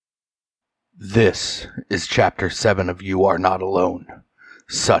This is Chapter 7 of You Are Not Alone.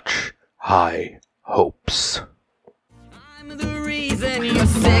 Such high hopes. I'm the reason you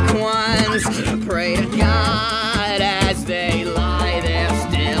sick ones pray to God as they lie there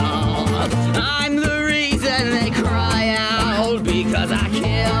still. I'm the reason they cry out because I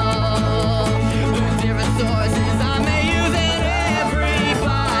kill. With different sources I may use it.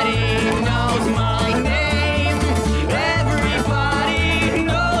 Everybody knows my name. Everybody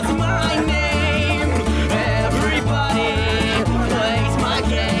knows my name. Everybody plays my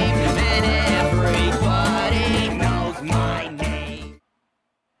game. And everybody knows my name.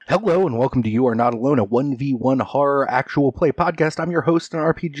 Hello and welcome to You Are Not Alone, a 1v1 horror actual play podcast. I'm your host and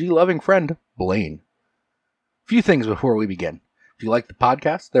RPG-loving friend, Blaine. A few things before we begin. If you like the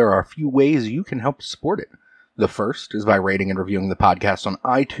podcast, there are a few ways you can help support it. The first is by rating and reviewing the podcast on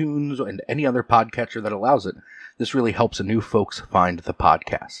iTunes and any other podcatcher that allows it. This really helps new folks find the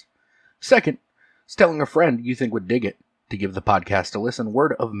podcast. Second is telling a friend you think would dig it to give the podcast a listen.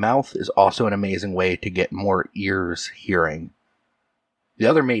 Word of mouth is also an amazing way to get more ears hearing. The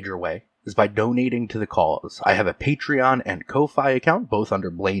other major way is by donating to the cause. I have a Patreon and Ko-Fi account, both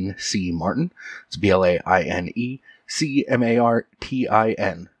under Blaine C. Martin. It's BLAINE CMARTIN.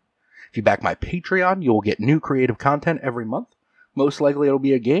 If you back my Patreon, you will get new creative content every month. Most likely it'll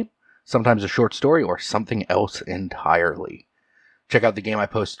be a game, sometimes a short story, or something else entirely. Check out the game I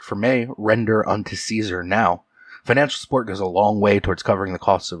posted for May, Render Unto Caesar Now. Financial support goes a long way towards covering the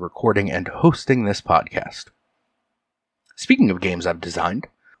costs of recording and hosting this podcast. Speaking of games I've designed,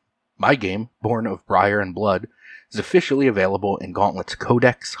 my game, Born of Briar and Blood, is officially available in Gauntlet's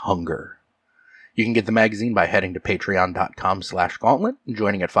Codex Hunger. You can get the magazine by heading to patreon.com/gauntlet and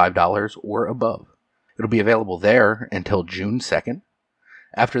joining at $5 or above. It'll be available there until June 2nd.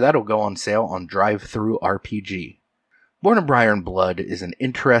 After that, it'll go on sale on Drive-Thru RPG. Born of Briar and Blood is an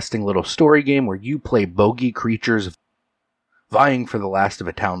interesting little story game where you play bogey creatures vying for the last of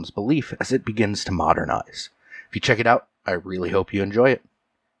a town's belief as it begins to modernize. If you check it out, I really hope you enjoy it.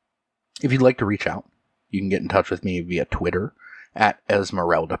 If you'd like to reach out, you can get in touch with me via Twitter at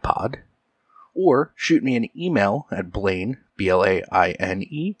EsmeraldaPod, or shoot me an email at Blaine,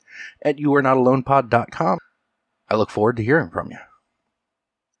 BLAINE, at youarenotalonepod.com. I look forward to hearing from you.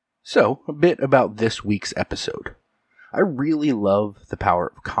 So, a bit about this week's episode. I really love the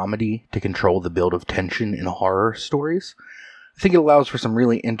power of comedy to control the build of tension in horror stories. I think it allows for some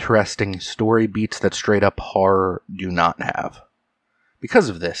really interesting story beats that straight up horror do not have. Because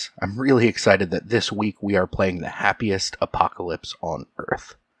of this, I'm really excited that this week we are playing The Happiest Apocalypse on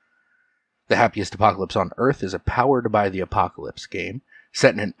Earth. The Happiest Apocalypse on Earth is a Powered by the Apocalypse game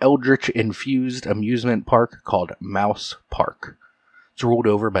set in an eldritch-infused amusement park called Mouse Park. It's ruled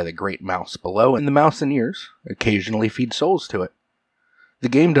over by the Great Mouse below, and the Mouseneers occasionally feed souls to it. The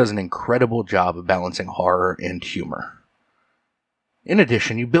game does an incredible job of balancing horror and humor. In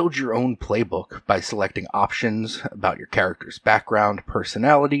addition, you build your own playbook by selecting options about your character's background,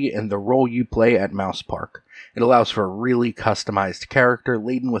 personality, and the role you play at Mouse Park. It allows for a really customized character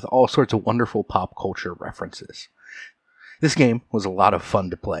laden with all sorts of wonderful pop culture references. This game was a lot of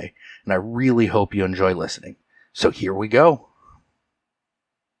fun to play, and I really hope you enjoy listening. So here we go.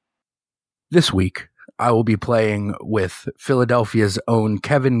 This week, I will be playing with Philadelphia's own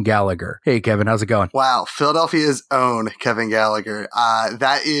Kevin Gallagher. Hey, Kevin, how's it going? Wow, Philadelphia's own Kevin Gallagher.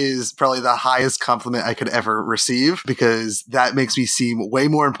 That is probably the highest compliment I could ever receive, because that makes me seem way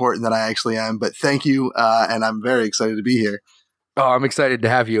more important than I actually am. But thank you, and I'm very excited to be here. Oh, I'm excited to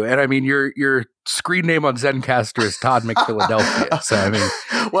have you. And I mean, your screen name on Zencastr is Todd McPhiladelphia. So, I mean...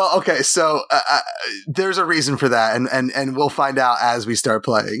 Well, okay, so there's a reason for that, and we'll find out as we start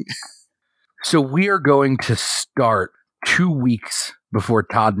playing. So we are going to start 2 weeks before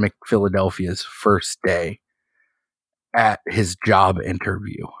Todd McPhiladelphia's first day at his job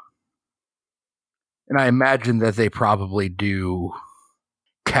interview. And I imagine that they probably do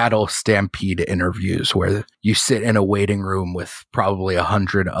cattle stampede interviews where you sit in a waiting room with probably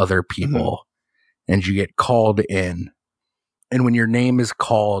 100 other people and you get called in. And when your name is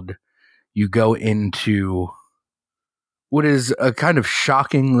called, you go into what is a kind of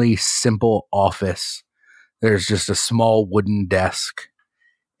shockingly simple office. There's just a small wooden desk,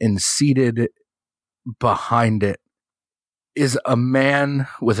 and seated behind it is a man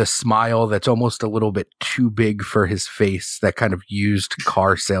with a smile that's almost a little bit too big for his face, that kind of used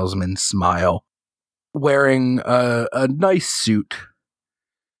car salesman smile, wearing a nice suit.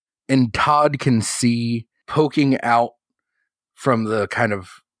 And Todd can see poking out from the kind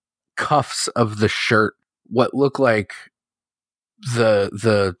of cuffs of the shirt what look like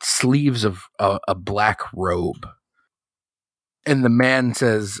the sleeves of a black robe. And the man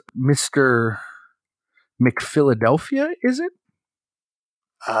says, Mr. McPhiladelphia, is it?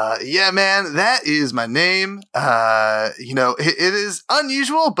 Yeah, man, that is my name. It is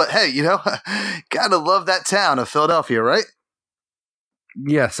unusual, but hey, gotta love that town of Philadelphia, right?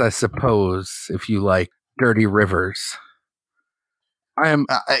 Yes, I suppose, if you like dirty rivers. I am...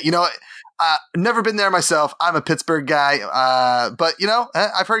 never been there myself. I'm a Pittsburgh guy, but,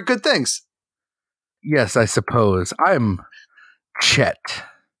 I've heard good things. Yes, I suppose. I'm Chet.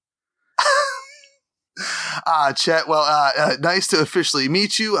 Chet, well, nice to officially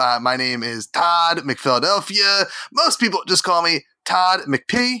meet you. My name is Todd McPhiladelphia. Most people just call me Todd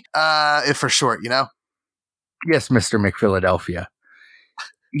McP, if for short, Yes, Mr. McPhiladelphia.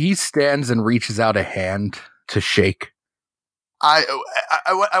 He stands and reaches out a hand to shake. I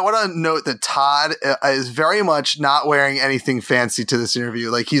want to note that Todd is very much not wearing anything fancy to this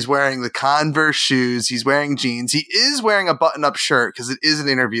interview. Like, he's wearing the Converse shoes. He's wearing jeans. He is wearing a button-up shirt because it is an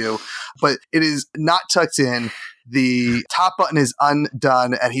interview, but it is not tucked in. The top button is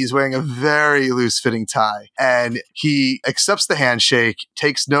undone, and he's wearing a very loose-fitting tie. And he accepts the handshake,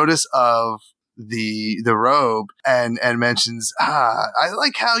 takes notice of the robe, and mentions, I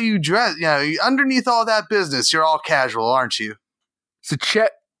like how you dress. Underneath all that business, you're all casual, aren't you? So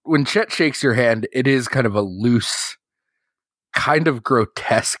when Chet shakes your hand, it is kind of a loose, kind of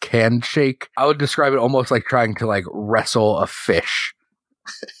grotesque handshake. I would describe it almost like trying to wrestle a fish.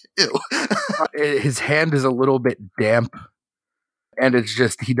 Ew. His hand is a little bit damp, and it's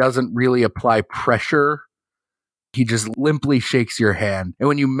just, he doesn't really apply pressure. He just limply shakes your hand. And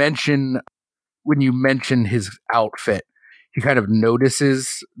when you mention his outfit, he kind of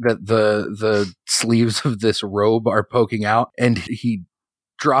notices that the sleeves of this robe are poking out, and he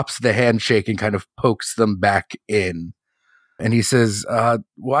drops the handshake and kind of pokes them back in. And he says,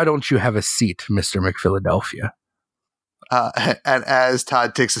 why don't you have a seat, Mr. McPhiladelphia? And as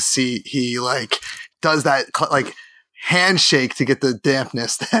Todd takes a seat, he does that handshake to get the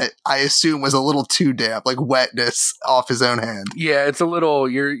dampness that I assume was a little too damp, wetness off his own hand. Yeah, it's a little,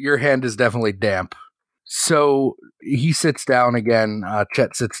 your hand is definitely damp. So he sits down again,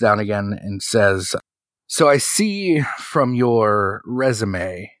 Chet sits down again and says, so I see from your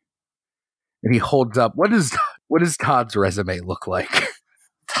resume, and he holds up, what does Todd's resume look like?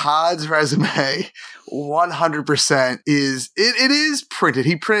 Todd's resume, 100% it is printed.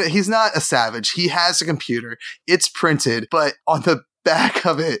 He's not a savage. He has a computer. It's printed, but on the back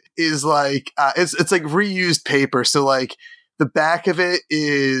of it is it's like reused paper. So the back of it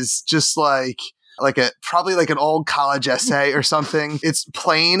is just probably an old college essay or something. It's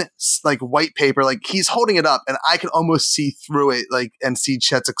plain, white paper. He's holding it up and I can almost see through it, and see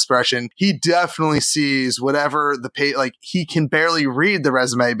Chet's expression. He definitely sees whatever the he can barely read the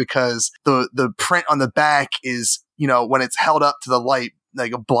resume because the print on the back is, when it's held up to the light,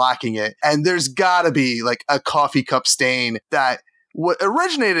 blocking it. And there's gotta be a coffee cup stain that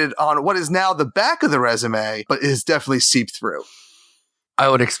originated on what is now the back of the resume, but is definitely seeped through. I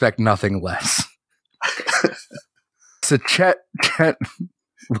would expect nothing less. So Chet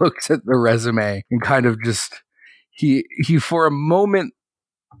looks at the resume and kind of just he for a moment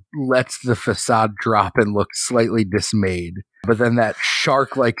lets the facade drop and looks slightly dismayed, but then that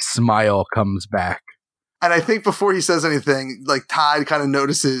shark-like smile comes back. And I think before he says anything, Todd kind of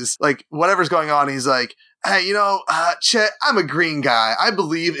notices whatever's going on. He's like, hey, Chet, I'm a green guy. I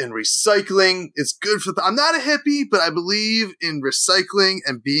believe in recycling. It's good for I'm not a hippie, but I believe in recycling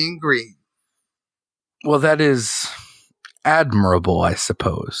and being green. Well, that is admirable, I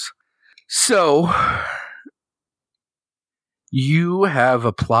suppose. So, you have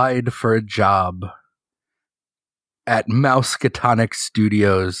applied for a job at Mousecatonic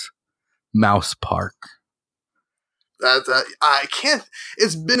Studios Mouse Park. I can't.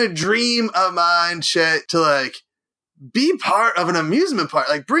 It's been a dream of mine, Chet, to be part of an amusement park,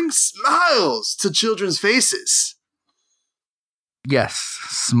 bring smiles to children's faces. Yes,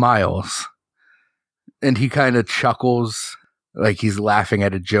 smiles. And he kind of chuckles, like he's laughing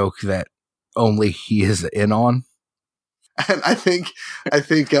at a joke that only he is in on. And I think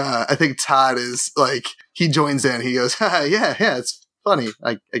Todd is he joins in. He goes, yeah, it's funny,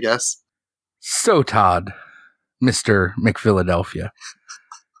 I guess. So Todd, Mr. McPhiladelphia,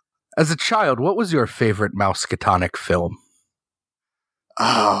 as a child, what was your favorite Mousecatonic film?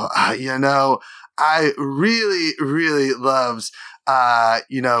 Oh, I really, really loved, the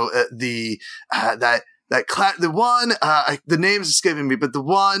one, the name's escaping me, but the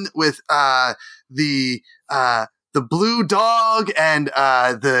one with, the blue dog and,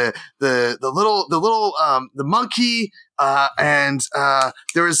 the monkey, and,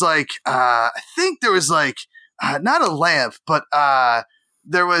 there was I think there was not a lamp, but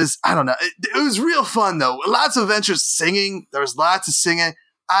there was, I don't know. It was real fun though. Lots of adventures, singing. There was lots of singing.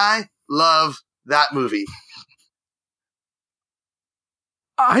 I love that movie.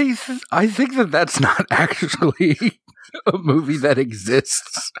 I think that that's not actually a movie that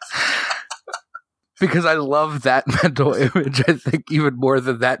exists. Because I love that mental image, I think, even more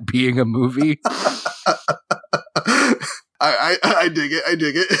than that being a movie. I dig it. I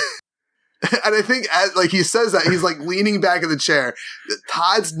dig it. And I think, like, he says that, he's, like, leaning back in the chair.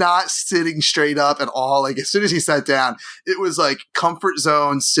 Todd's not sitting straight up at all. Like, as soon as he sat down, it was, like, comfort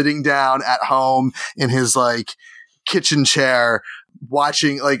zone, sitting down at home in his, like, kitchen chair,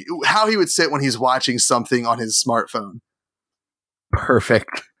 watching, like, how he would sit when he's watching something on his smartphone.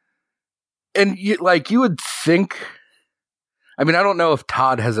 Perfect. And, you would think... I mean, I don't know if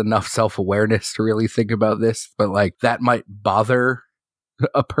Todd has enough self-awareness to really think about this, but, like, that might bother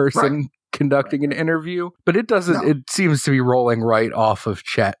a person conducting an interview. But it doesn't. No. It seems to be rolling right off of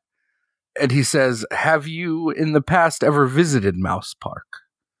Chet. And he says, have you, in the past, ever visited Mouse Park,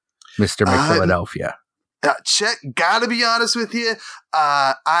 Mr. McPhiladelphia? Chet, gotta be honest with you.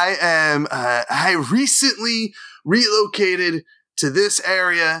 I recently relocated to this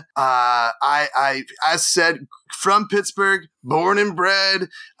area. I said, from Pittsburgh, born and bred,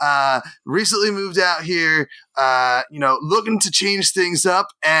 recently moved out here, looking to change things up,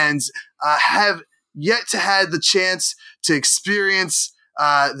 and have yet to had the chance to experience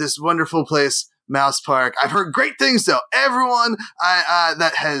this wonderful place, Mouse Park. I've heard great things though. Everyone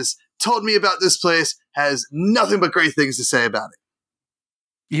that has told me about this place has nothing but great things to say about it.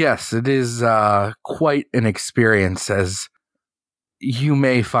 Yes, it is quite an experience, as you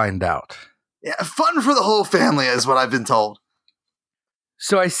may find out. Yeah, fun for the whole family is what I've been told.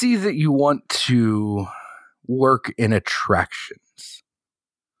 So I see that you want to work in attractions.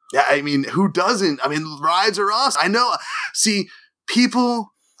 Yeah, I mean, who doesn't? I mean, rides are awesome. I know. See,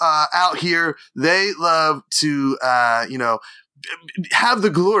 people out here, they love to, have the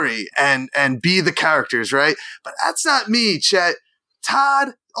glory and be the characters, right? But that's not me, Chet.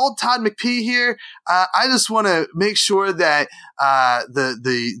 Old Todd McP here. I just want to make sure that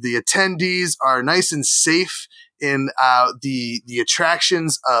the attendees are nice and safe in the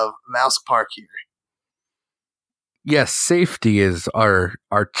attractions of Mouse Park here. Yes, safety is our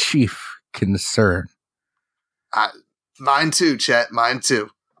chief concern. Mine too, Chet. Mine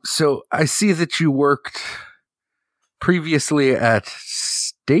too. So I see that you worked previously at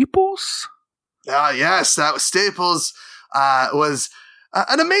Staples? Yes, that was Staples. Was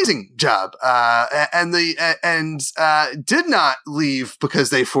an amazing job, and did not leave because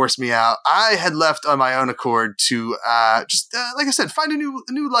they forced me out. I had left on my own accord to like I said, find a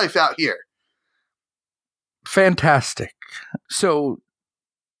new life out here. Fantastic. So,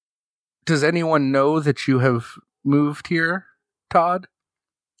 does anyone know that you have moved here, Todd?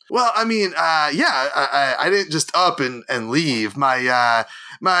 Well, I mean, I didn't just up and leave. My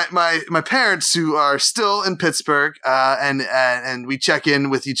parents, who are still in Pittsburgh, and we check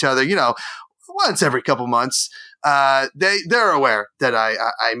in with each other, once every couple months. They're aware that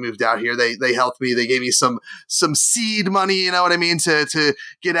I moved out here. They helped me. They gave me some seed money, you know what I mean, to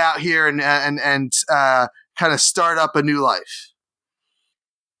get out here and kind of start up a new life.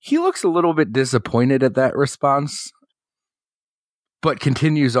 He looks a little bit disappointed at that response, but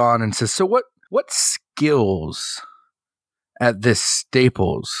continues on and says, so what skills at this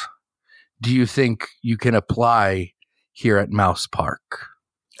Staples do you think you can apply here at Mouse Park?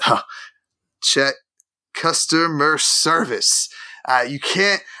 Chet, customer service. You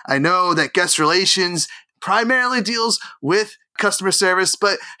can't, I know that guest relations primarily deals with customer service,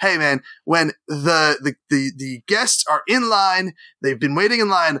 but hey man, when the guests are in line, they've been waiting in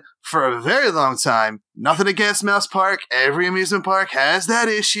line for a very long time. Nothing against Mouse Park. Every amusement park has that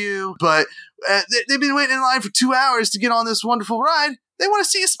issue, but they've been waiting in line for 2 hours to get on this wonderful ride. They want to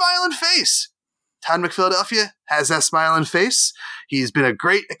see a smiling face. Todd McPhiladelphia has that smiling face. He's been a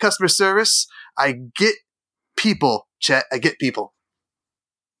great customer service. I get people, Chet. I get people.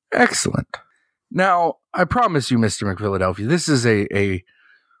 Excellent. Now, I promise you, Mr. McPhiladelphia, this is a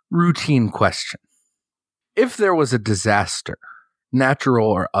routine question. If there was a disaster, natural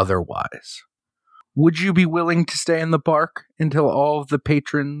or otherwise, would you be willing to stay in the park until all of the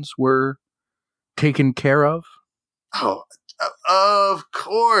patrons were taken care of? Oh, of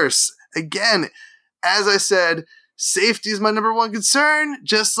course. Again, as I said, safety is my number one concern,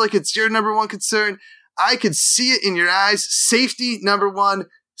 just like it's your number one concern. I could see it in your eyes. Safety, number one.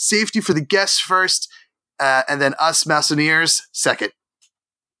 Safety for the guests first, and then us Mountaineers second.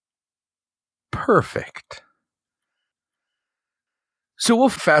 Perfect. So we'll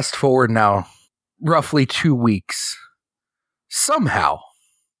fast forward now roughly 2 weeks, somehow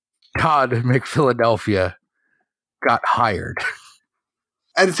Todd McPhiladelphia got hired.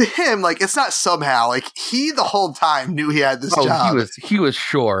 And to him, like, it's not somehow. Like, he the whole time knew he had this job. He was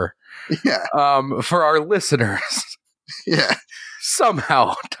sure. Yeah. For our listeners, Yeah.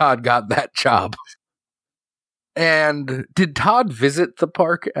 somehow Todd got that job. And did Todd visit the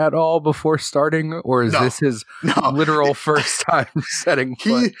park at all before starting, or is this his literal first time setting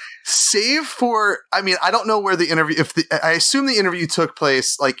foot? Save for, I mean, I don't know where the interview, I assume the interview took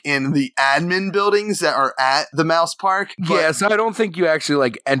place like in the admin buildings that are at the Mouse Park. Yes, I don't think you actually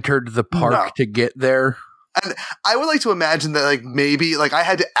like entered the park to get there. And I would like to imagine that, like, maybe, like, I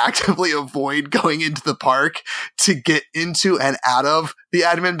had to actively avoid going into the park to get into and out of the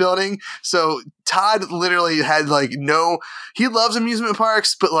admin building. So Todd literally had, like, he loves amusement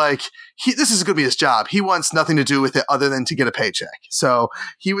parks, but, like, this is going to be his job. He wants nothing to do with it other than to get a paycheck. So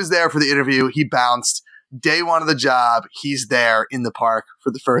he was there for the interview. He bounced. Day one of the job, he's there in the park for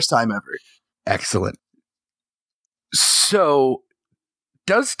the first time ever. Excellent. So,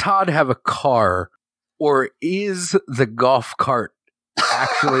 does Todd have a car? Or is the golf cart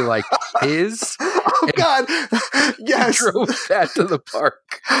actually like his? Oh, God. Yes. He drove that to the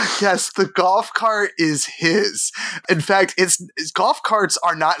park. Yes, the golf cart is his. In fact, it's golf carts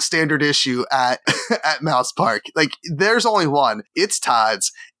are not standard issue at Mouse Park. Like, there's only one. It's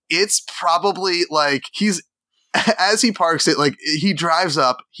Todd's. It's probably like as he parks it, like, he drives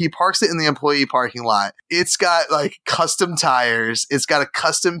up, he parks it in the employee parking lot. It's got like custom tires. It's got a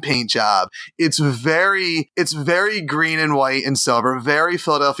custom paint job. It's very green and white and silver, very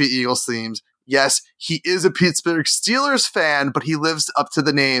Philadelphia Eagles themes. Yes, he is a Pittsburgh Steelers fan, but he lives up to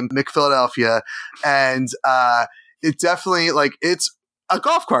the name McPhiladelphia. And it definitely, like, it's a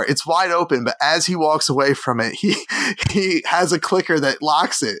golf cart. It's wide open, but as he walks away from it, he has a clicker that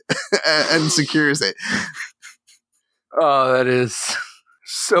locks it and secures it. Oh, that is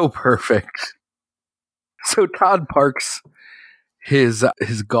so perfect. So Todd parks his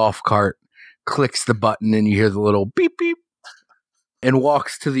golf cart, clicks the button, and you hear the little beep beep, and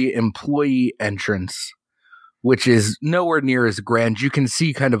walks to the employee entrance, which is nowhere near as grand. You can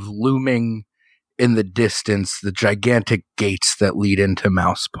see kind of looming in the distance the gigantic gates that lead into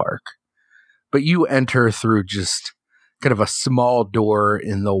Mouse Park. But you enter through just kind of a small door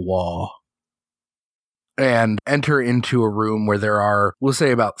in the wall and enter into a room where there are, we'll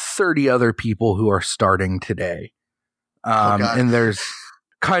say, about 30 other people who are starting today. And there's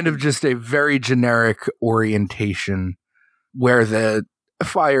kind of just a very generic orientation where the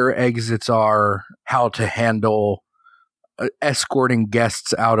fire exits are, how to handle escorting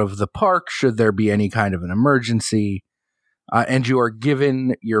guests out of the park should there be any kind of an emergency, and you are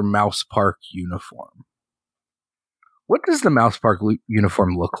given your Mouse Park uniform. What does the Mouse Park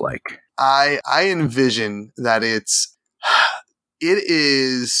uniform look like? I envision that it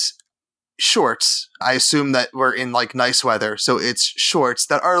is shorts. I assume that we're in like nice weather, so it's shorts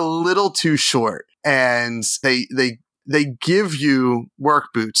that are a little too short, and they give you work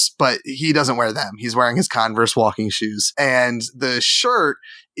boots, but he doesn't wear them. He's wearing his Converse walking shoes, and the shirt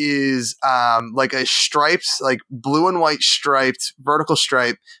is like a striped, like blue and white striped, vertical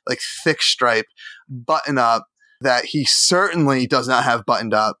stripe, like thick stripe button up that he certainly does not have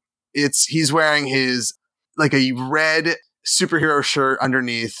buttoned up. He's wearing his like a red superhero shirt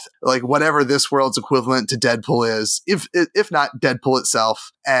underneath, like whatever this world's equivalent to Deadpool is, if not Deadpool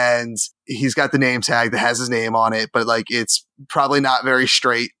itself. And he's got the name tag that has his name on it, but like it's probably not very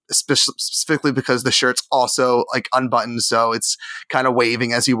straight, specifically because the shirt's also like unbuttoned, so it's kind of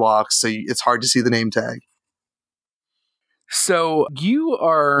waving as he walks, so it's hard to see the name tag. So you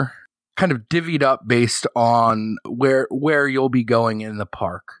are kind of divvied up based on where you'll be going in the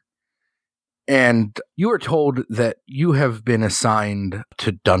park. And you are told that you have been assigned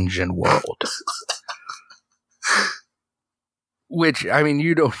to Dungeon World. Which, I mean,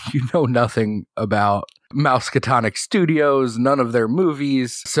 you know nothing about Mousecatonic Studios, none of their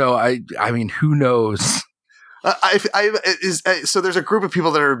movies. So I mean, who knows? So there's a group of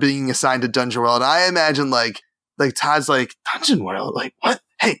people that are being assigned to Dungeon World, and I imagine like Todd's like, Dungeon World, like what?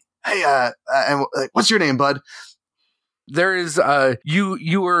 Hey, and like, what's your name, bud? There is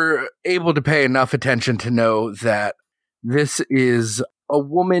you were able to pay enough attention to know that this is a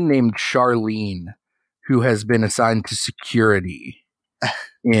woman named Charlene who has been assigned to security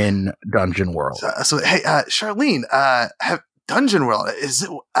in Dungeon World. So hey, Charlene, Dungeon World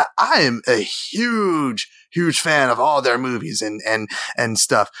I am a huge fan of all their movies and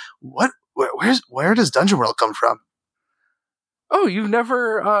stuff. Where does Dungeon World come from? Oh, you've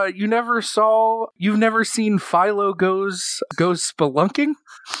never seen Philo goes spelunking?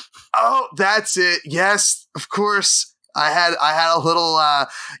 Oh, that's it. Yes, of course. I had a little, I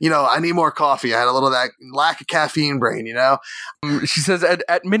need more coffee. I had a little of that lack of caffeine brain, She says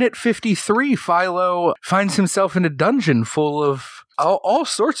at minute 53, Philo finds himself in a dungeon full of all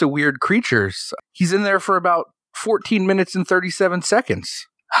sorts of weird creatures. He's in there for about 14 minutes and 37 seconds.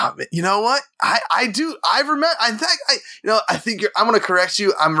 You know what? I do. I remember. I think I'm going to correct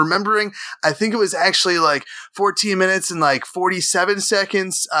you. I'm remembering. I think it was actually like 14 minutes and like 47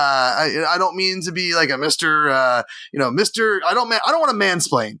 seconds. I don't mean to be like a Mr. Mr. I don't want to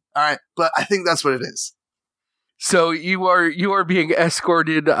mansplain. All right, but I think that's what it is. So you are being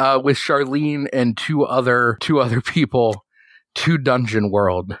escorted with Charlene and two other people to Dungeon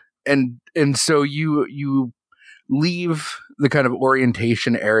World, and so you leave the kind of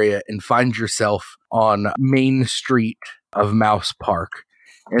orientation area and find yourself on Main Street of Mouse Park.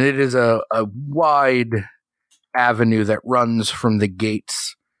 And it is a wide avenue that runs from the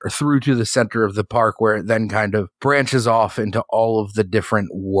gates through to the center of the park, where it then kind of branches off into all of the different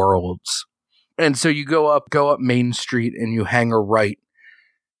worlds. And so you go up Main Street and you hang a right,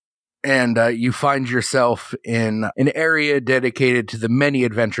 and you find yourself in an area dedicated to the many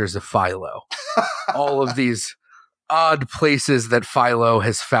adventures of Philo. All of these odd places that Philo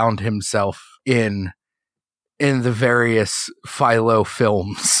has found himself in the various Philo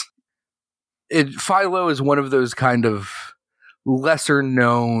films. Philo is one of those kind of lesser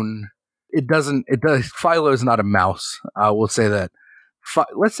known. Philo is not a mouse. We'll say that.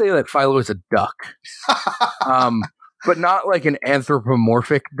 Let's say that Philo is a duck, but not like an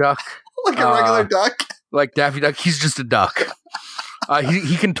anthropomorphic duck, like a regular duck, like Daffy Duck. He's just a duck.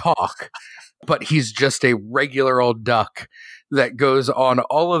 He can talk, but he's just a regular old duck that goes on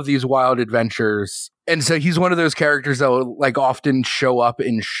all of these wild adventures. And so he's one of those characters that will like often show up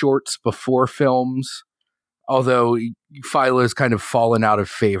in shorts before films, although Philo's kind of fallen out of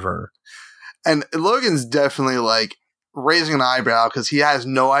favor. And Logan's definitely like raising an eyebrow because he has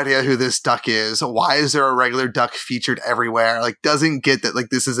no idea who this duck is. Why is there a regular duck featured everywhere? Like, doesn't get that like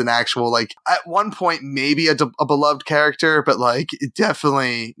this is an actual, like, at one point maybe a beloved character, but like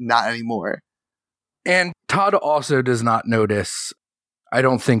definitely not anymore. And Todd also does not notice, I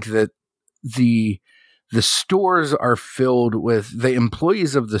don't think, that the stores are filled with, the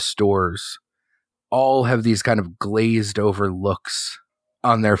employees of the stores all have these kind of glazed over looks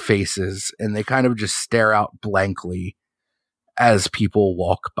on their faces, and they kind of just stare out blankly as people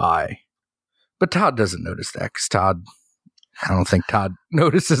walk by. But Todd doesn't notice that, because I don't think Todd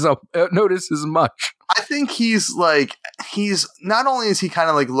notices much. I think he's not only is he kind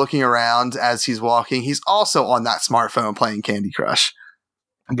of like looking around as he's walking, he's also on that smartphone playing Candy Crush.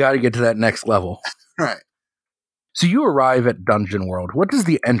 Got to get to that next level. Right. So you arrive at Dungeon World. What does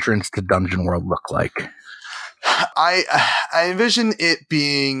the entrance to Dungeon World look like? I envision it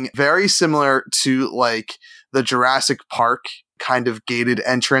being very similar to like the Jurassic Park kind of gated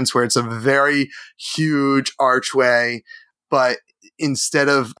entrance, where it's a very huge archway, but instead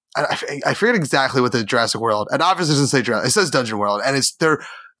of, I forget exactly what the Jurassic World, and obviously it doesn't say Jurassic, it says Dungeon World, and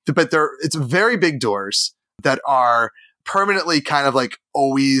it's very big doors that are permanently kind of like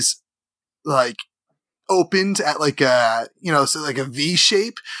always like opened at like a, so like a V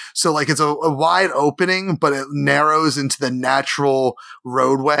shape. So like it's a wide opening, but it narrows into the natural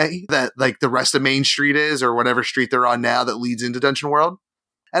roadway that like the rest of Main Street is, or whatever street they're on now that leads into Dungeon World.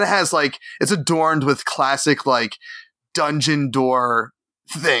 And it has like, it's adorned with classic like dungeon door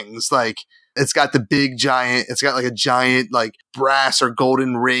things. Like it's got it's got like a giant like brass or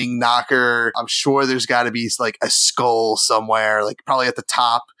golden ring knocker. I'm sure there's got to be like a skull somewhere, like probably at the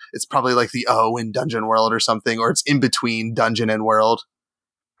top. It's probably like the O in Dungeon World or something, or it's in between Dungeon and World.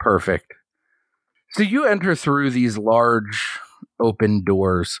 Perfect. So you enter through these large open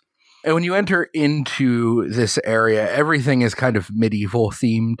doors, and when you enter into this area, everything is kind of medieval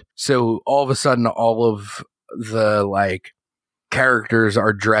themed. So all of a sudden, all of the like characters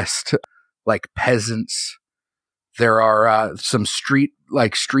are dressed like peasants. There are some street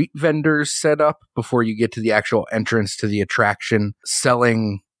vendors set up before you get to the actual entrance to the attraction,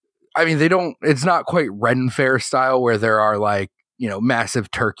 selling. I mean, it's not quite Ren Fair style where there are like,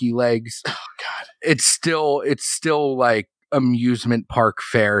 massive turkey legs. Oh God. It's still like amusement park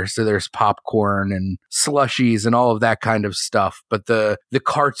fare. So there's popcorn and slushies and all of that kind of stuff. But the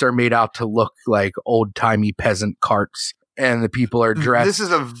carts are made out to look like old timey peasant carts, and the people are dressed.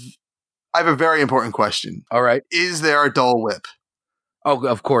 I have a very important question. All right. Is there a Dole Whip? Oh,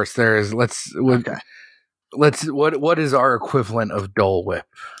 of course there is. What is our equivalent of Dole Whip?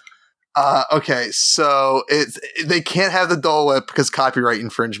 Okay, so they can't have the Dole Whip because copyright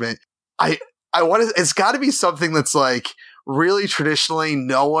infringement. It's got to be something that's like really traditionally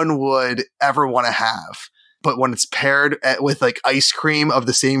no one would ever want to have. But when it's paired with like ice cream of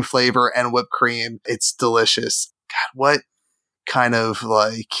the same flavor and whipped cream, it's delicious. God, what kind of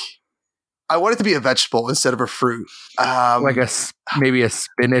like... I want it to be a vegetable instead of a fruit. Like maybe a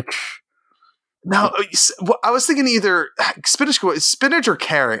spinach. No, I was thinking either spinach or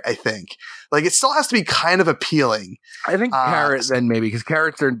carrot, I think. Like, it still has to be kind of appealing. I think carrot then maybe, because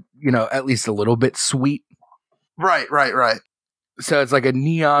carrots are, at least a little bit sweet. Right. So it's like a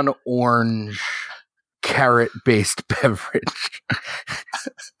neon orange carrot-based beverage.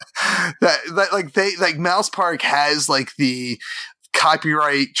 that Mouse Park has like the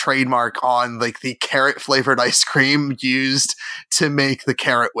copyright trademark on like the carrot flavored ice cream used to make the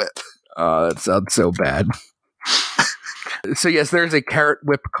carrot whip. That sounds so bad. So yes, there's a carrot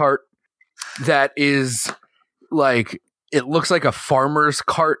whip cart that is like, it looks like a farmer's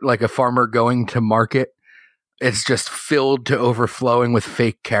cart, like a farmer going to market. It's just filled to overflowing with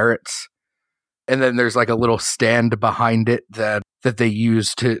fake carrots. And then there's like a little stand behind it that they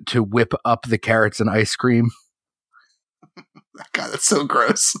use to whip up the carrots and ice cream. God, that's so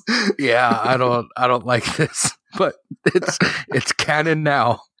gross. Yeah, I don't like this, but it's canon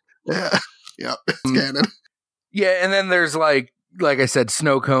now. Yeah, it's canon. Yeah, and then there's like I said,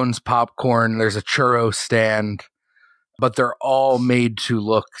 snow cones, popcorn. There's a churro stand, but they're all made to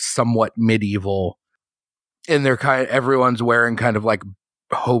look somewhat medieval, and everyone's wearing kind of like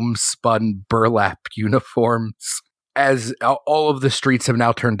homespun burlap uniforms. As all of the streets have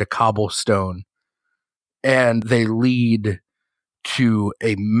now turned to cobblestone, and they lead to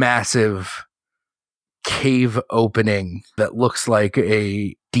a massive cave opening that looks like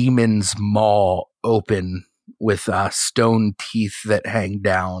a demon's maw open, with stone teeth that hang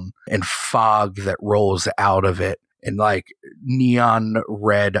down and fog that rolls out of it and like neon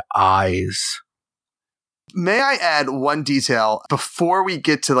red eyes. May I add one detail before we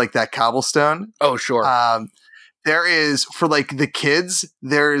get to like that cobblestone? Oh, sure. There is, for like the kids,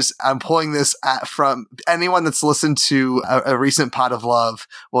 I'm pulling this from anyone that's listened to a recent Pot of Love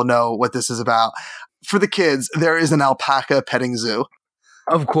will know what this is about. For the kids, there is an alpaca petting zoo.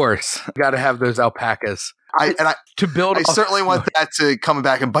 Of course. Got to have those alpacas. I certainly want that to come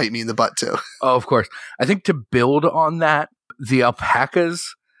back and bite me in the butt too. Oh, of course. I think to build on that, the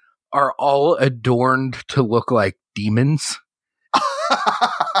alpacas are all adorned to look like demons.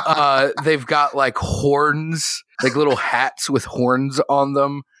 They've got like horns, like little hats with horns on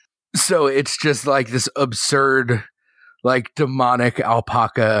them. So it's just like this absurd, like demonic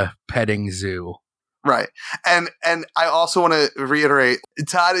alpaca petting zoo. Right. And I also want to reiterate,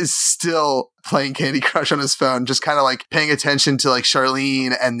 Todd is still playing Candy Crush on his phone, just kind of like paying attention to like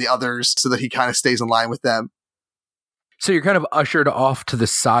Charlene and the others so that he kind of stays in line with them. So you're kind of ushered off to the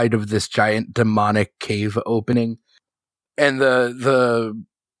side of this giant demonic cave opening. And the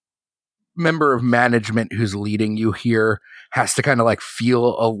member of management who's leading you here has to kind of like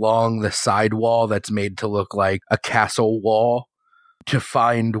feel along the side wall that's made to look like a castle wall to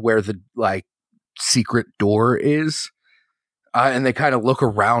find where the like secret door is. And they kind of look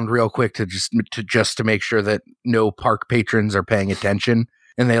around real quick to make sure that no park patrons are paying attention.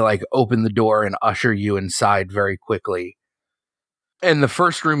 And they like open the door and usher you inside very quickly. And the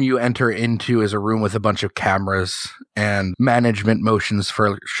first room you enter into is a room with a bunch of cameras, and management motions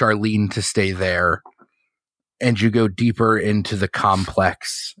for Charlene to stay there. And you go deeper into the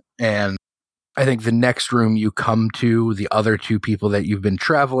complex. And I think the next room you come to, the other two people that you've been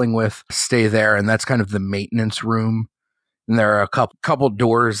traveling with stay there. And that's kind of the maintenance room. And there are a couple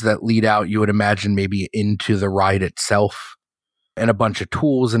doors that lead out, you would imagine, maybe into the ride itself, and a bunch of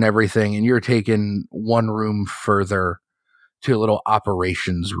tools and everything. And you're taken one room further to a little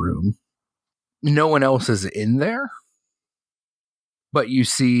operations room. No one else is in there, but you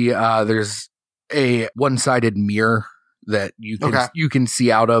see there's a one-sided mirror that you can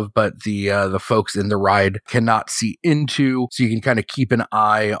see out of, but the folks in the ride cannot see into, so you can kind of keep an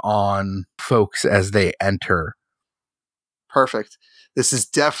eye on folks as they enter. Perfect. This is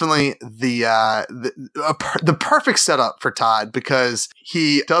definitely the perfect setup for Todd, because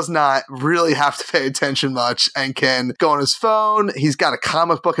he does not really have to pay attention much and can go on his phone. He's got a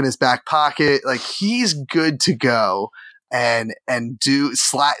comic book in his back pocket. Like, he's good to go and do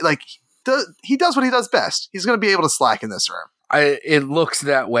slack. Like, he does what he does best. He's going to be able to slack in this room. It looks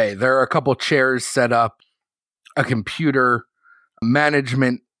that way. There are a couple chairs set up, a computer.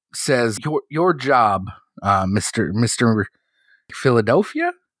 Management says, your job, Mr.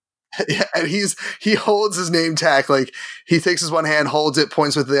 Philadelphia? Yeah, and he holds his name tag, like he takes his one hand, holds it,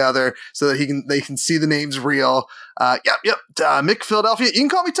 points with the other, so that they can see the name's real. Yep. Mick Philadelphia. You can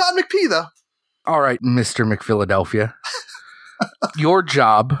call me Todd McP though. All right, Mr. McPhiladelphia. Your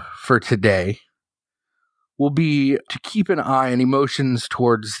job for today will be to keep an eye and emotions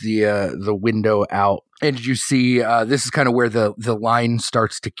towards the window out. And you see, this is kind of where the line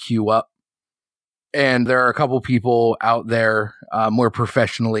starts to queue up. And there are a couple people out there more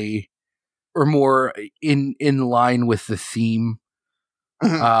professionally or more in line with the theme,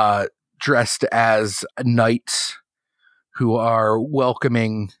 dressed as knights who are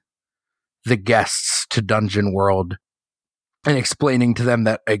welcoming the guests to Dungeon World and explaining to them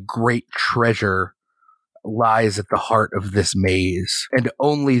that a great treasure lies at the heart of this maze, and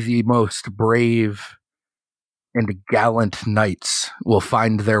only the most brave and gallant knights will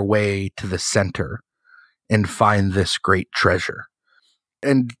find their way to the center and find this great treasure.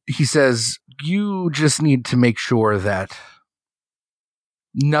 And he says, you just need to make sure that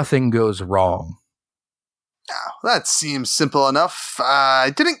nothing goes wrong. Oh, that seems simple enough.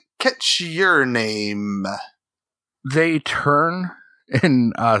 I didn't catch your name. They turn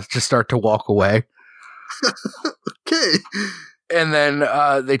and just start to walk away. Okay. And then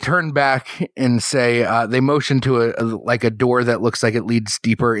they turn back and say, they motion to a door that looks like it leads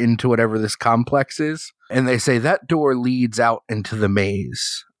deeper into whatever this complex is. And they say, that door leads out into the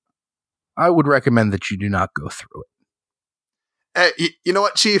maze. I would recommend that you do not go through it. You know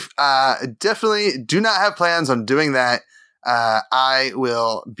what, Chief? Definitely do not have plans on doing that. I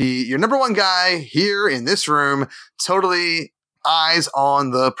will be your number one guy here in this room. Totally eyes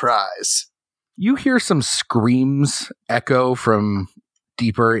on the prize. You hear some screams echo from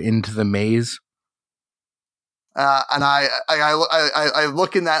deeper into the maze. And I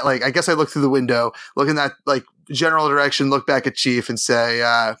look in that, I guess I look through the window, look in that, general direction, look back at Chief and say,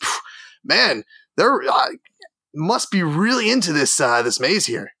 man, they're must be really into this maze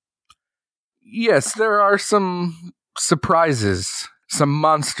here. Yes, there are some surprises, some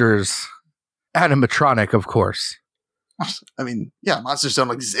monsters, animatronic, of course. I mean, yeah, monsters don't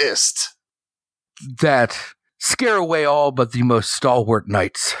exist. That scare away all but the most stalwart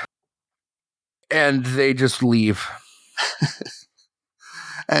knights. And they just leave.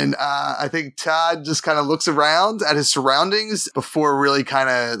 And I think Todd just kind of looks around at his surroundings before really kind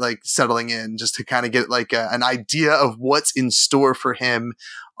of settling in, just to kind of get an idea of what's in store for him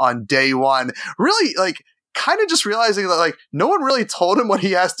on day one. Really, kind of just realizing that no one really told him what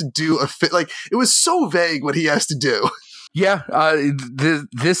he has to do. It was so vague what he has to do. Yeah,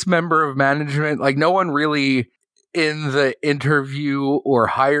 this member of management, no one really in the interview or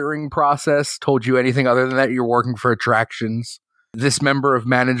hiring process told you anything other than that you're working for attractions. This member of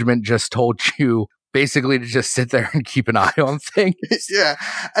management just told you basically to just sit there and keep an eye on things. Yeah.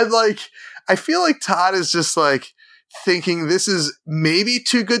 And I feel like Todd is just thinking this is maybe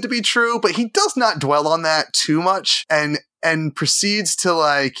too good to be true, but he does not dwell on that too much and proceeds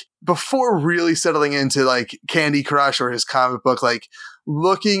to before really settling into Candy Crush or his comic book,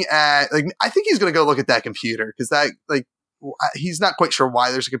 looking at I think he's going to go look at that computer because that he's not quite sure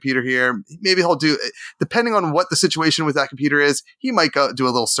why there's a computer here. Maybe he'll do, depending on what the situation with that computer is, he might go do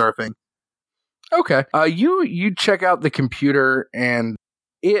a little surfing. Okay. You check out the computer and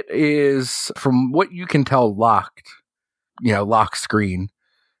it is, from what you can tell, locked. Lock screen.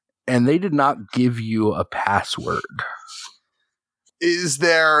 And they did not give you a password. Is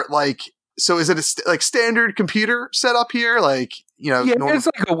there so is it a standard computer setup here? Yeah, it's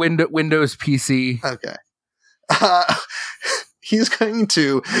like a Windows PC. Okay. He's going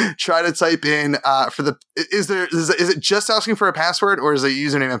to try to type in is it just asking for a password or is it a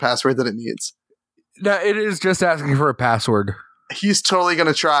username and password that it needs? No, it is just asking for a password. He's totally going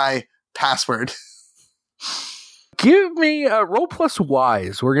to try password. Give me a roll plus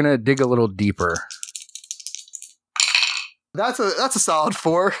wise. We're going to dig a little deeper. That's a solid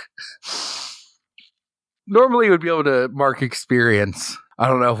 4. Normally you would be able to mark experience. I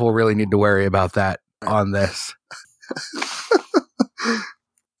don't know if we'll really need to worry about that on this.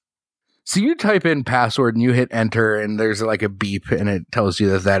 So you type in password and you hit enter and there's a beep and it tells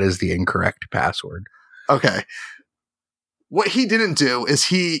you that is the incorrect password. Okay. What he didn't do is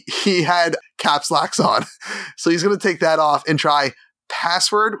he had caps locks on. So he's going to take that off and try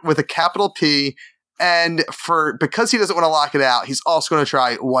password with a capital P. And because he doesn't want to lock it out, he's also going to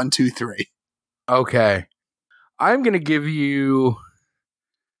try 1, 2, 3. Okay. I'm going to give you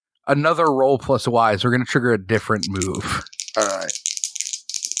another roll plus wise. We're going to trigger a different move. All right.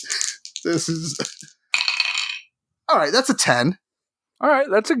 This is all right. That's a 10. All right,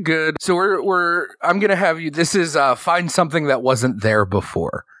 that's a good. So I'm going to have you. This is find something that wasn't there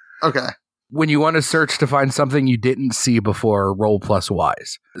before. Okay. When you want to search to find something you didn't see before, roll plus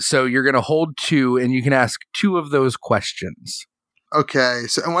wise. So you're going to hold 2 and you can ask 2 of those questions. Okay.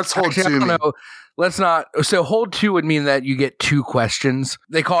 So, and what's hold Actually, 2 I don't mean? know. Let's not. So hold 2 would mean that you get 2 questions.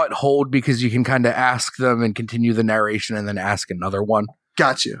 They call it hold because you can kind of ask them and continue the narration and then ask another one.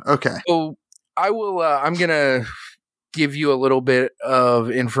 Got you. Okay. So I will. I'm gonna give you a little bit of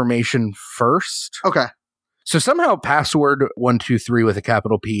information first. Okay. So somehow password 123 with a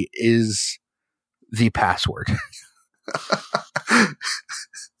capital P is the password.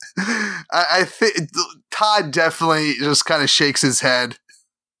 I think Todd definitely just kind of shakes his head.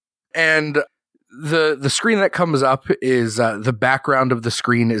 And the screen that comes up is the background of the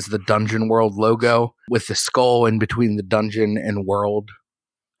screen is the Dungeon World logo with the skull in between the dungeon and world.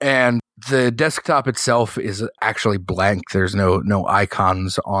 And the desktop itself is actually blank. There's no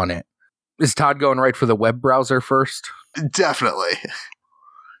icons on it. Is Todd going right for the web browser first? Definitely.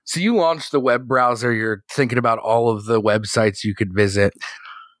 So you launch the web browser. You're thinking about all of the websites you could visit.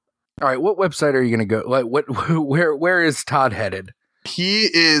 All right, what website are you going to go? Like, where is Todd headed? He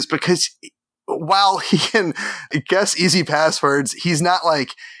is, because while he can guess easy passwords, he's not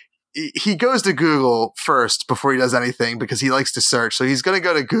like, he goes to Google first before he does anything because he likes to search. So he's going to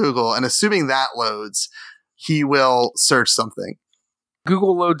go to Google, and assuming that loads, he will search something.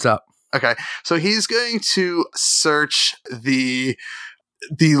 Google loads up. Okay. So he's going to search the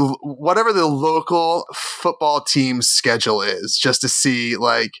whatever the local football team's schedule is, just to see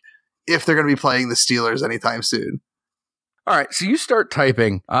like if they're going to be playing the Steelers anytime soon. All right, so you start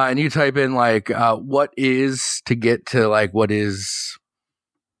typing, and you type in like what is to get to like what is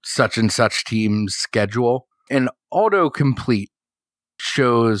such and such team's schedule, and autocomplete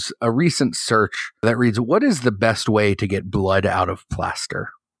shows a recent search that reads, "What is the best way to get blood out of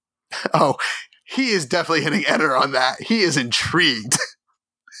plaster?" Oh, he is definitely hitting enter on that. He is intrigued.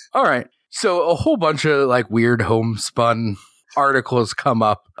 All right, so a whole bunch of like weird homespun articles come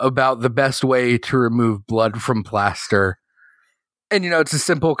up about the best way to remove blood from plaster. And, it's a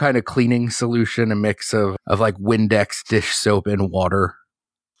simple kind of cleaning solution, a mix of like Windex, dish soap, and water,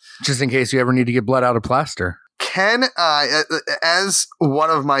 just in case you ever need to get blood out of plaster. Can I, as one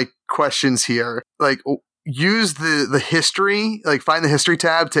of my questions here, like use the history, like find the history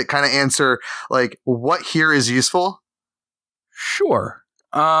tab to kind of answer like what here is useful? Sure.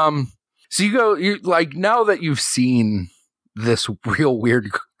 So you like, now that you've seen this real weird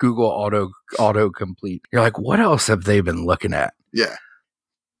Google autocomplete, you're like, what else have they been looking at? Yeah.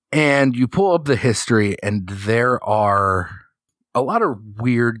 And you pull up the history, and there are a lot of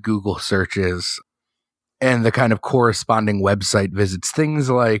weird Google searches and the kind of corresponding website visits. Things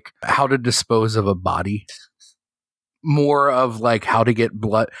like how to dispose of a body, more of like how to get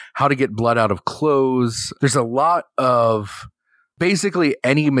blood out of clothes. There's a lot of basically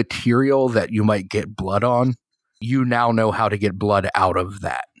any material that you might get blood on. You now know how to get blood out of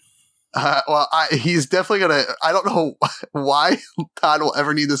that. He's definitely going to, I don't know why Todd will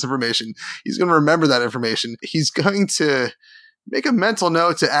ever need this information. He's going to remember that information. He's going to make a mental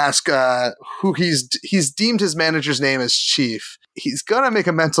note to ask who he's deemed his manager's name as Chief. He's going to make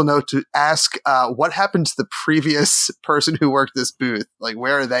a mental note to ask what happened to the previous person who worked this booth. Like,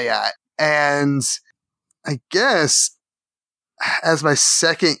 where are they at? And I guess as my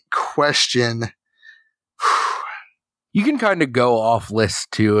second question, you can kind of go off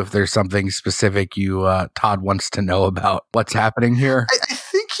list too if there's something specific Todd wants to know about what's happening here. I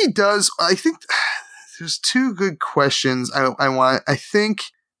think he does. I think there's 2 good questions. I think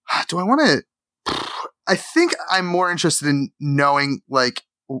I'm more interested in knowing like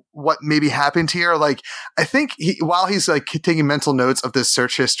what maybe happened here. Like, I think while he's like taking mental notes of this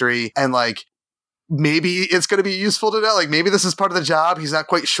search history and like, maybe it's going to be useful to know, like maybe this is part of the job. He's not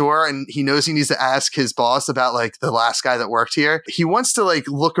quite sure. And he knows he needs to ask his boss about like the last guy that worked here. He wants to like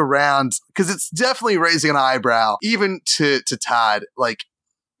look around because it's definitely raising an eyebrow, even to Todd, like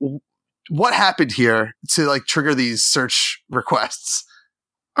what happened here to like trigger these search requests.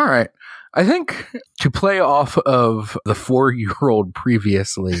 All right. I think to play off of the 4-year-old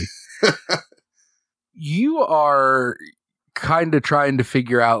previously, you are kind of trying to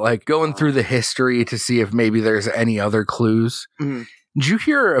figure out, like going through the history to see if maybe there's any other clues. Mm-hmm. Did you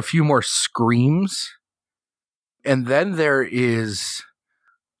hear a few more screams? And then there is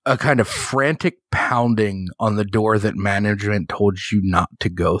a kind of frantic pounding on the door that management told you not to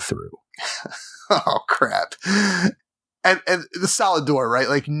go through. Oh, crap. And the solid door, right?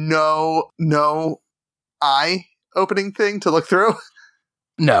 Like no eye opening thing to look through?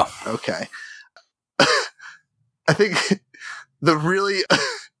 No. Okay. I think the really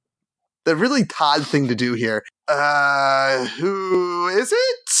Todd thing to do here. Who is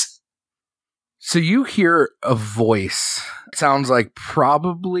it? So you hear a voice. It sounds like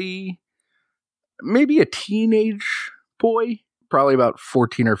probably maybe a teenage boy. probably about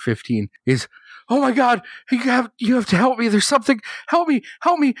 14 or 15, is, "Oh my God, you have to help me. There's something. Help me,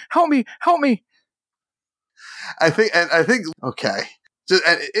 help me, help me, help me." I think, okay. Just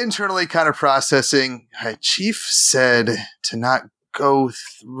internally kind of processing, Chief said to not go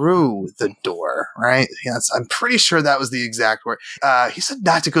through the door, right? Yes, I'm pretty sure that was the exact word. He said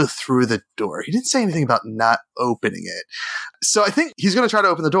not to go through the door. He didn't say anything about not opening it. So I think he's going to try to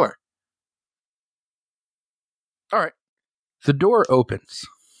open the door. All right. The door opens.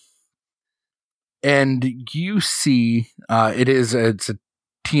 And you see, it's a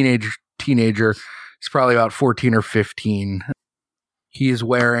teenager. He's probably about 14 or 15. He is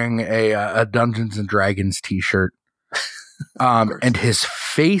wearing a Dungeons and Dragons t-shirt. And his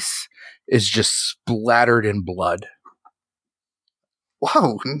face is just splattered in blood.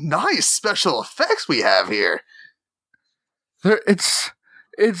 Whoa, nice special effects we have here. He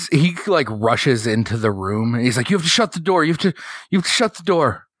like rushes into the room and he's like, "You have to shut the door. You have to shut the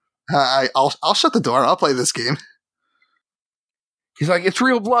door." I'll shut the door. I'll play this game. He's like, "It's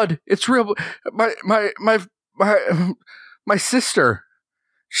real blood. It's real. My sister.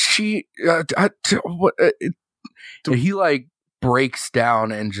 She. And he like breaks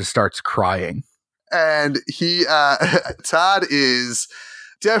down and just starts crying. And Todd is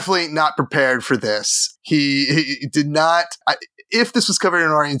definitely not prepared for this. He did not. If this was covered in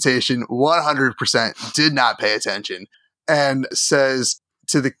orientation, 100% did not pay attention, and says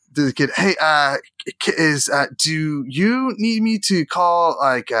to the kid, "Hey, do you need me to call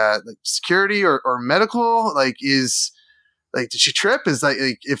like security or medical? Did she trip? Is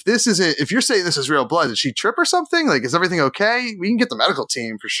if you're saying this is real blood, did she trip or something? Like, is everything okay? We can get the medical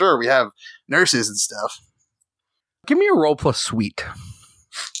team for sure. We have nurses and stuff." Give me a roll plus sweet.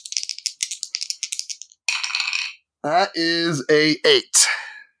 That is a 8.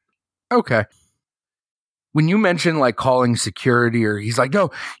 Okay. When you mention like calling security, or he's like, "No,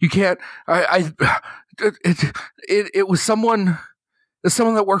 you can't. It was someone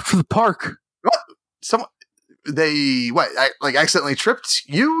that worked for the park." What? They accidentally tripped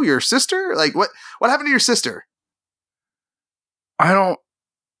you, your sister? Like what happened to your sister? I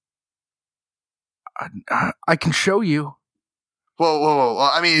can show you. Whoa.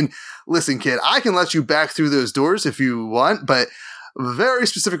 I mean, listen, kid, I can let you back through those doors if you want, but very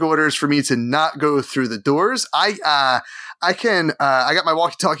specific orders for me to not go through the doors. I got my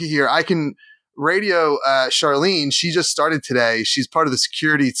walkie-talkie here. I can radio Charlene. She just started today. She's part of the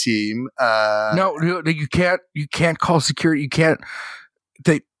security team. No, you can't call security. You can't.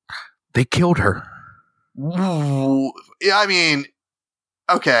 They killed her. Yeah, I mean,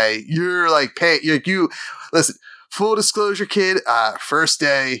 okay, you're like you listen, full disclosure, kid, first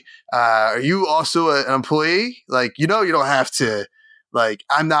day, are you also an employee? Like, you don't have to, like,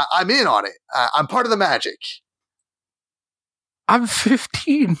 I'm in on it. I'm part of the magic. I'm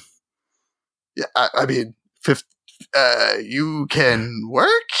 15. Yeah, I mean, you can work?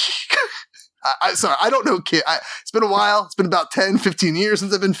 Sorry, I don't know, kid. It's been a while. It's been about 10, 15 years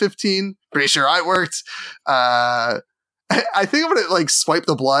since I've been 15. Pretty sure I worked. I think I'm going to, like, swipe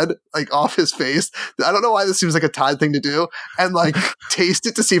the blood, like, off his face. I don't know why this seems like a Todd thing to do. And, like, taste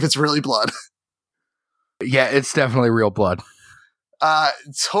it to see if it's really blood. Yeah, it's definitely real blood.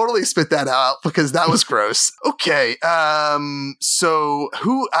 Totally spit that out because that was gross. Okay. So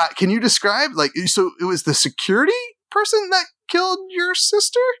who, can you describe, like, so it was the security person that killed your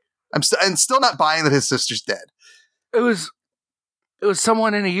sister? I'm still not buying that his sister's dead. It was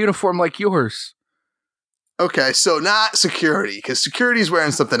someone in a uniform like yours. Okay, so not security, because security's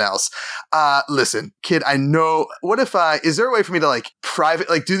wearing something else. Listen, kid, I know. What if is there a way for me to, like,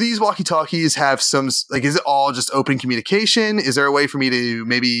 do these walkie-talkies have some, like, is it all just open communication? Is there a way for me to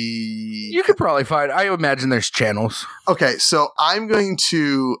maybe... You could probably find, I imagine there's channels. Okay, so I'm going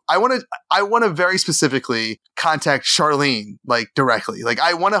to, I want to very specifically contact Charlene, like, directly. Like,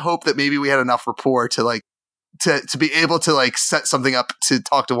 I want to hope that maybe we had enough rapport to, like, to be able to, like, set something up to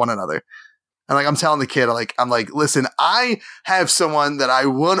talk to one another. And, like, I'm telling the kid, I'm like, listen, I have someone that I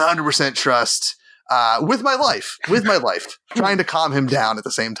 100% trust with my life, trying to calm him down at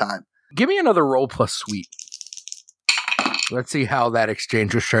the same time. Give me another roll plus sweet. Let's see how that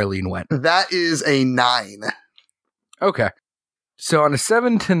exchange with Charlene went. That is a 9. Okay. So on a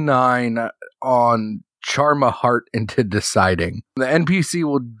 7 to 9 on charm a heart into deciding, the NPC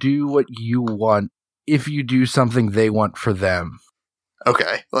will do what you want if you do something they want for them.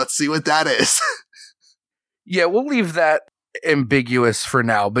 Okay, let's see what that is. Yeah, we'll leave that ambiguous for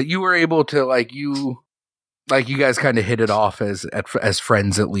now, but you were able to, you guys kind of hit it off as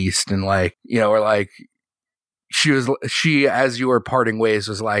friends at least, and, like, or, like, she, as you were parting ways,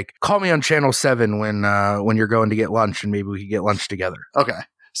 was like, call me on channel 7 when you're going to get lunch, and maybe we could get lunch together. Okay.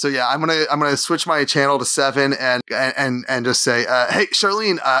 So yeah, I'm gonna switch my channel to 7 and just say, hey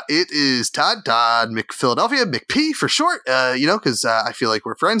Charlene, it is Todd McPhiladelphia, McP for short, because I feel like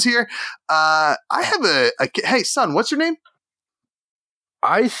we're friends here. I have hey son, what's your name?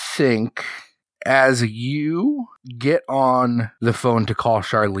 I think as you get on the phone to call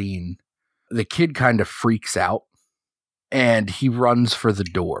Charlene, the kid kind of freaks out and he runs for the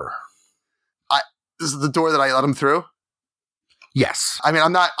door. This is the door that I let him through? Yes. I mean,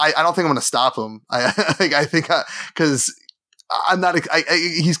 I don't think I'm going to stop him. I think because I'm not, I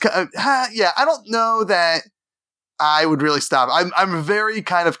don't know that I would really stop. I'm very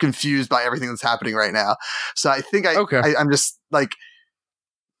kind of confused by everything that's happening right now. So I think I'm just like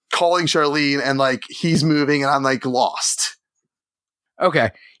calling Charlene and like he's moving and I'm like lost. Okay.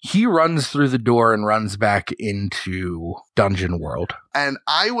 He runs through the door and runs back into Dungeon World. And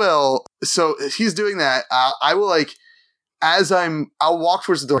so he's doing that. I will like, I'll walk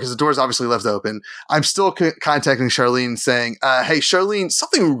towards the door because the door is obviously left open. I'm still contacting Charlene saying, hey, Charlene,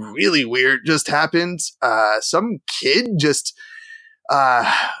 something really weird just happened. Some kid just,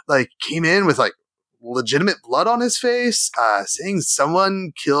 came in with like legitimate blood on his face, saying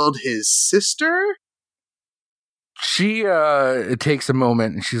someone killed his sister. She, takes a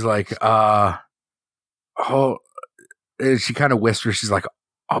moment and she's like, and she kind of whispers, she's like,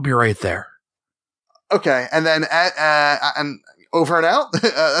 I'll be right there. Okay, and then and over and out.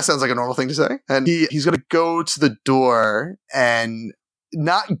 That sounds like a normal thing to say. And he's going to go to the door and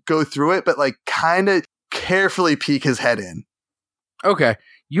not go through it, but like kind of carefully peek his head in. Okay,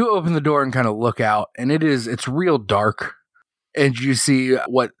 you open the door and kind of look out, and it's real dark, and you see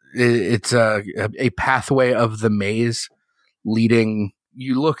it's a pathway of the maze leading.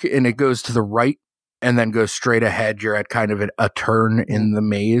 You look and it goes to the right, and then goes straight ahead. You're at kind of a turn in the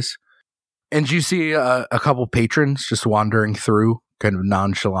maze. And you see a couple patrons just wandering through kind of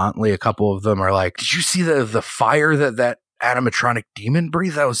nonchalantly. A couple of them are like, did you see the fire that animatronic demon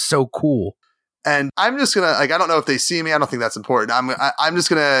breathed? That was so cool. And I'm just going to, like, I don't know if they see me. I don't think that's important. I'm just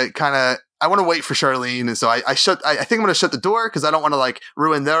going to kind of, I want to wait for Charlene. And so I think I'm going to shut the door because I don't want to like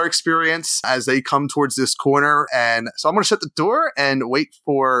ruin their experience as they come towards this corner. And so I'm going to shut the door and wait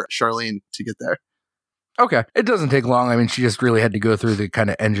for Charlene to get there. Okay. It doesn't take long. I mean, she just really had to go through the kind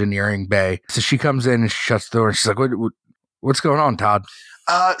of engineering bay. So she comes in and she shuts the door and she's like, what's going on, Todd?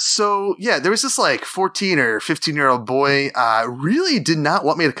 So yeah, there was this like 14 or 15-year-old boy, really did not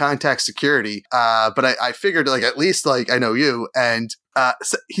want me to contact security. But I figured like, at least like I know you. And,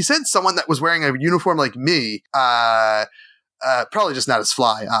 so he said someone that was wearing a uniform like me, probably just not as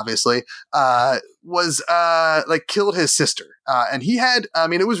fly, obviously, was like killed his sister. And he had, I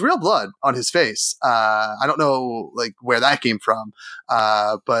mean, it was real blood on his face. I don't know like where that came from.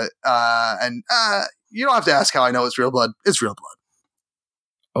 But you don't have to ask how I know it's real blood. It's real blood.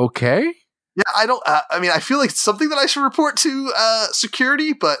 Okay. Yeah, I don't, I mean, I feel like it's something that I should report to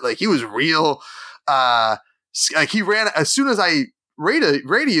security, but like he was real, like he ran, as soon as I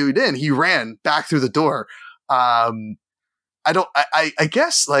radioed in, he ran back through the door. I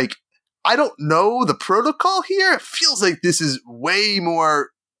guess like, I don't know the protocol here. It feels like this is way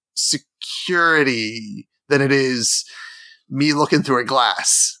more security than it is me looking through a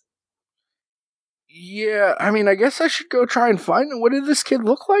glass. Yeah, I mean, I guess I should go try and find him. What did this kid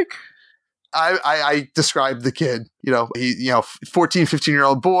look like? I described the kid, 14,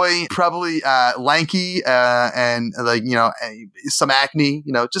 15-year-old boy, probably lanky and like, some acne,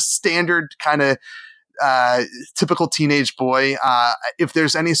 just standard kind of typical teenage boy. If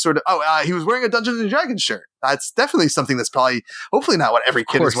there's any sort of, he was wearing a Dungeons and Dragons shirt. That's definitely something that's probably, hopefully not what every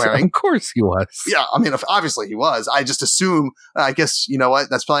kid is wearing. Of course he was. Yeah, I mean, obviously he was. I just assume, I guess, you know what?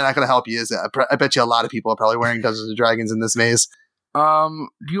 That's probably not going to help you, is it? I bet you a lot of people are probably wearing Dungeons and Dragons in this maze. Do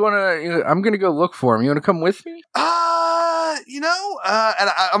you want to, I'm going to go look for him. You want to come with me? And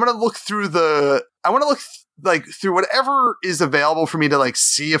I'm going to look through through whatever is available for me to like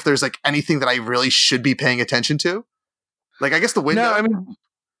see if there's like anything that I really should be paying attention to. Like, I guess the window. No, I mean,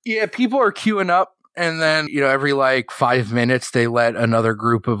 yeah, people are queuing up, and then, every like 5 minutes they let another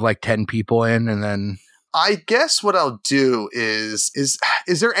group of like 10 people in, and then I guess what I'll do is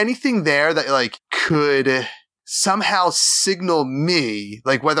there anything there that like could somehow signal me,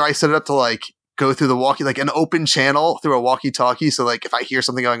 like whether I set it up to like go through the walkie, like an open channel through a walkie-talkie, so like if I hear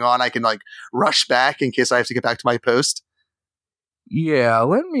something going on, I can like rush back in case I have to get back to my post. Yeah,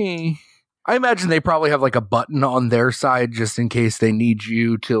 I imagine they probably have like a button on their side just in case they need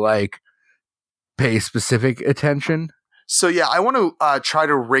you to like pay specific attention. So yeah, I want to try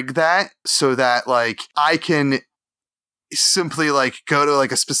to rig that so that like I can simply like go to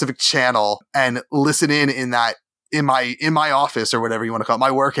like a specific channel and listen in that in my office or whatever you want to call it, my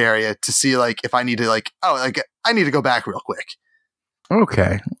work area, to see like if I need to like I need to go back real quick.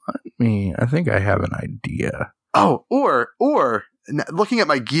 Okay, I think I have an idea. Oh, or looking at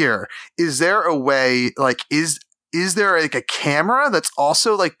my gear, is there a way like is there like a camera that's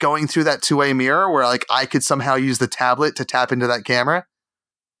also like going through that two-way mirror where like I could somehow use the tablet to tap into that camera?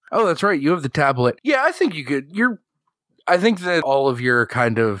 Oh, that's right. You have the tablet. Yeah, I think you could. I think that all of your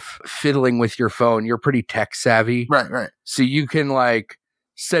kind of fiddling with your phone, you're pretty tech savvy. Right. So you can like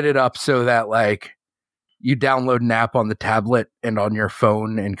set it up so that like you download an app on the tablet and on your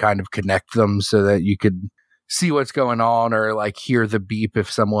phone and kind of connect them so that you could see what's going on or like hear the beep if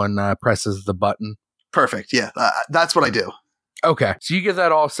someone presses the button. Perfect. Yeah, that's what I do. Okay. So you get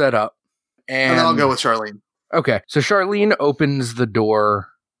that all set up. And then I'll go with Charlene. Okay. So Charlene opens the door,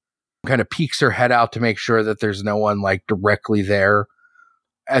 kind of peeks her head out to make sure that there's no one like directly there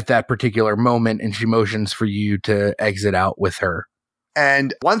at that particular moment. And she motions for you to exit out with her.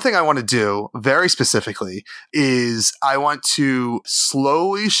 And one thing I want to do very specifically is I want to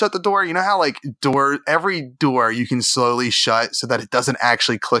slowly shut the door. You know how like every door you can slowly shut so that it doesn't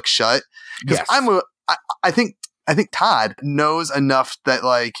actually click shut? Because Yes. I think Todd knows enough that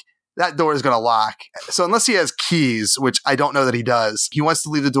like that door is going to lock. So unless he has keys, which I don't know that he does, he wants to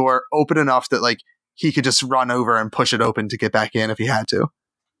leave the door open enough that like he could just run over and push it open to get back in if he had to.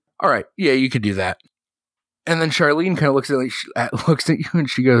 All right. Yeah, you could do that. And then Charlene kind of looks at you and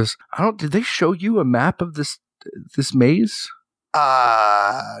she goes, did they show you a map of this maze?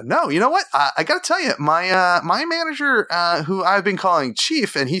 No, you know what? I gotta tell you, my manager, who I've been calling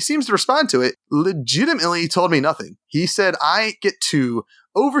Chief, and he seems to respond to it, legitimately told me nothing. He said I get to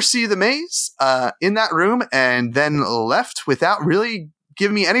oversee the maze, in that room and then left without really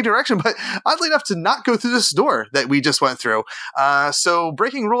giving me any direction, but oddly enough to not go through this door that we just went through. So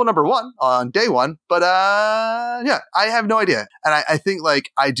breaking rule number 1 on day 1, but, yeah, I have no idea. And I think like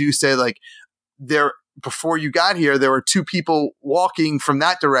I do say like before you got here, there were 2 people walking from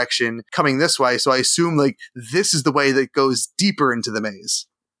that direction coming this way. So I assume like this is the way that goes deeper into the maze.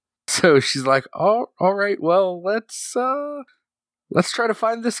 So she's like, all right, well, let's try to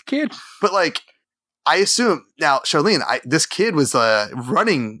find this kid. But like, I assume now, Charlene, this kid was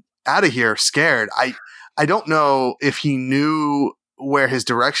running out of here scared. I don't know if he knew where his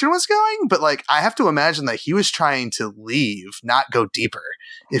direction was going, but like I have to imagine that he was trying to leave, not go deeper.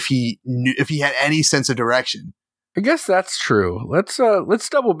 If he had any sense of direction. I guess that's true. Let's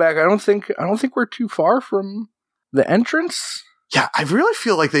double back. I don't think we're too far from the entrance. Yeah, I really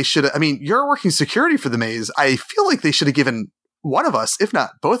feel like they should. I mean, you're working security for the maze. I feel like they should have given one of us, if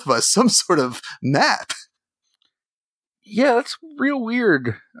not both of us, some sort of map. Yeah, that's real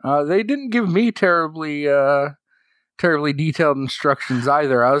weird. They didn't give me terribly detailed instructions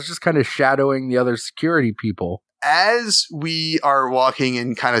either. I was just kind of shadowing the other security people. As we are walking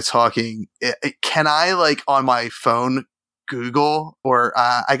and kind of talking, can I like on my phone Google, or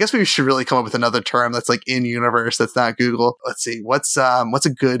I guess we should really come up with another term that's like in universe that's not Google. Let's see, what's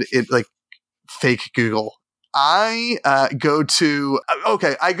a good like fake Google? I go to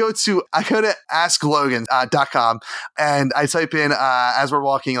asklogan.com and I type in as we're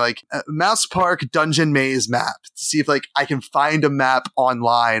walking like Mouse Park Dungeon Maze map to see if like I can find a map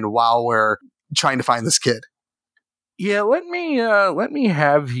online while we're trying to find this kid. Yeah, let me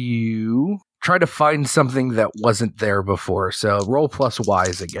have you try to find something that wasn't there before. So roll plus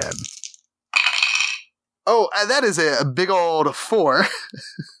Y's again. Oh, that is a big old 4.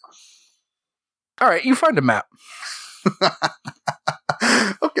 All right, you find a map.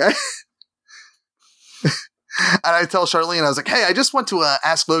 Okay. And I tell Charlene, I was like, hey, I just went to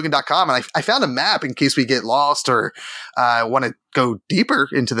asklogan.com and I found a map in case we get lost or want to go deeper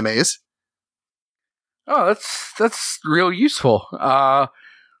into the maze. Oh, that's real useful.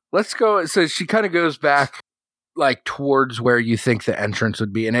 Let's go. So she kind of goes back like towards where you think the entrance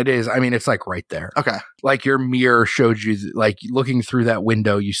would be. And it is, I mean, it's like right there. Okay. Like your mirror showed you, like looking through that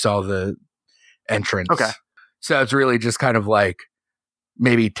window, you saw the entrance. Okay. So it's really just kind of like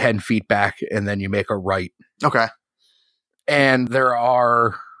maybe 10 feet back and then you make a right. Okay. And there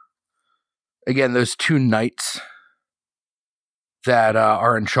are, again, those 2 knights that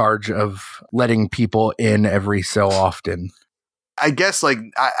are in charge of letting people in every so often. I guess like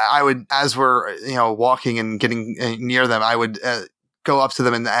I would, as we're, walking and getting near them, I would go up to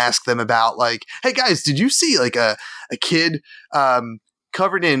them and ask them about like, hey guys, did you see like a kid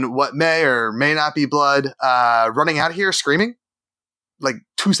covered in what may or may not be blood running out of here screaming like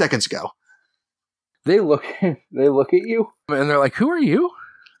 2 seconds ago? They look at you and they're like, "Who are you?"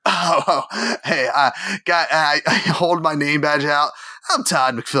 Hey, guy, I hold my name badge out. I'm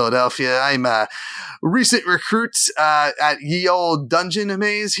Todd McPhiladelphia. I'm a recent recruit at ye old dungeon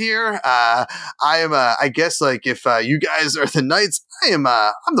maze here. I am, I guess, like if you guys are the knights, I'm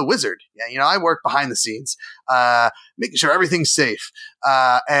the wizard. Yeah, I work behind the scenes, making sure everything's safe.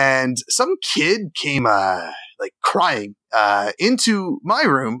 And some kid came like crying into my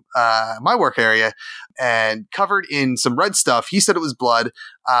room, my work area, and covered in some red stuff. He said it was blood.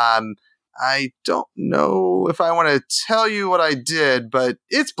 I don't know if I want to tell you what I did, but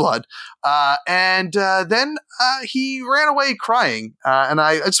it's blood. And then he ran away crying. And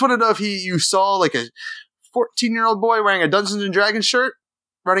I just want to know if you saw like a 14-year-old boy wearing a Dungeons and Dragons shirt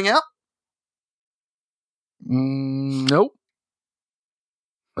running out? Nope.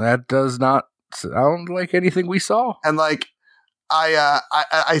 That does not sound like anything we saw. And like,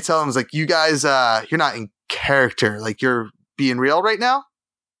 I tell him, it's like, you guys, you're not in character. Like, you're being real right now.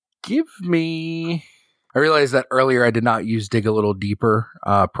 Give me... I realized that earlier I did not use Dig a Little Deeper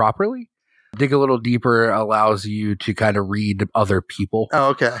properly. Dig a Little Deeper allows you to kind of read other people. Oh,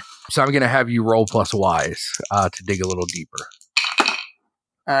 okay. So I'm going to have you roll plus wise to dig a little deeper.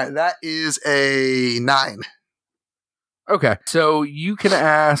 That is a 9. Okay. So you can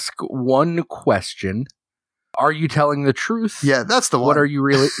ask one question. Are you telling the truth? Yeah, that's the one. What are you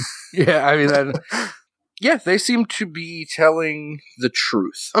really... Yeah, I mean... Yeah, they seem to be telling the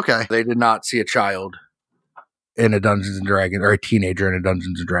truth. Okay. They did not see a child in a Dungeons and Dragons, or a teenager in a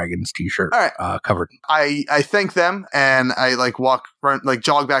Dungeons and Dragons t-shirt. All right. Covered. I thank them, and I like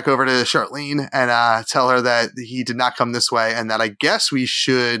jog back over to Charlene and tell her that he did not come this way, and that I guess we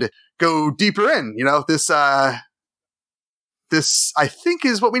should go deeper in. This I think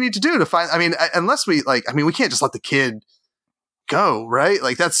is what we need to do to find. I mean, unless we we can't just let the kid go, right?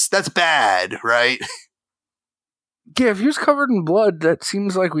 Like that's bad, right? Yeah, if he was covered in blood, that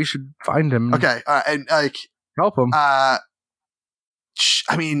seems like we should find him. Okay, and like help him. I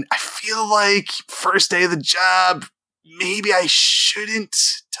mean, I feel like first day of the job, maybe I shouldn't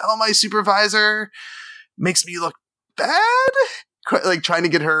tell my supervisor. Makes me look bad. Like trying to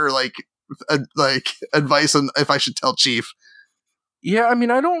get her like advice on if I should tell Chief. Yeah, I mean,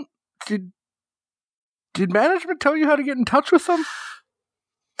 I don't. Did management tell you how to get in touch with them?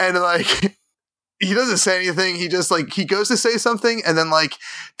 And like. He doesn't say anything. He just like he goes to say something and then like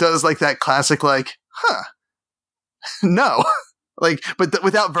does like that classic like no like but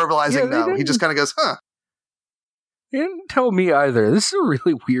without verbalizing no. He just kind of goes He didn't tell me either. This is a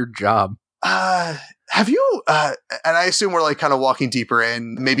really weird job. Have you and I assume we're like kind of walking deeper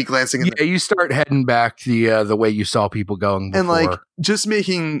in, maybe glancing at you start heading back the way you saw people going before. And like just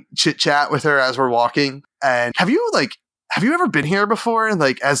making chit chat with her as we're walking. And have you ever been here before? And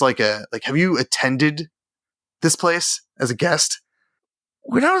like, as like have you attended this place as a guest?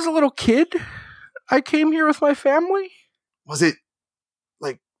 When I was a little kid, I came here with my family. Was it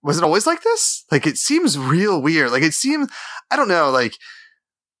always like this? Like, it seems real weird. Like, it seems, I don't know. Like,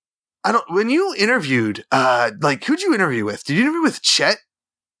 when you interviewed, like, who'd you interview with? Did you interview with Chet?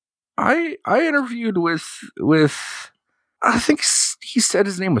 I interviewed with, I think he said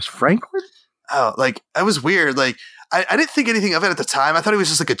his name was Franklin. Oh, like, that was weird. Like, I didn't think anything of it at the time. I thought he was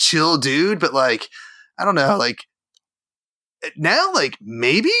just like a chill dude, but like, I don't know, like now, like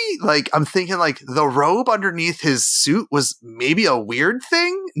maybe like I'm thinking like the robe underneath his suit was maybe a weird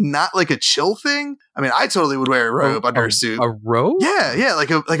thing, not like a chill thing. I mean, I totally would wear a robe under a suit. A robe? Yeah, like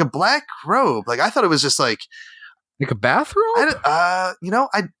a black robe. Like I thought it was just like a bathrobe. I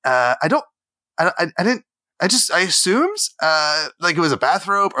assumed like it was a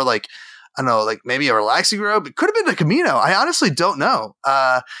bathrobe or like. I don't know, like maybe a relaxing robe. It could have been a Camino. I honestly don't know.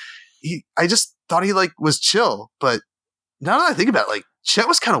 I just thought he like was chill, but now that I think about it, like Chet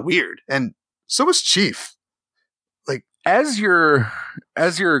was kind of weird, and so was Chief. Like as you're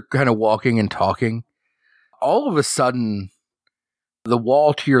kind of walking and talking, all of a sudden, the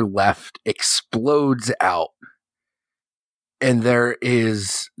wall to your left explodes out, and there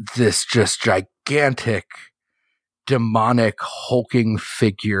is this just gigantic, demonic, hulking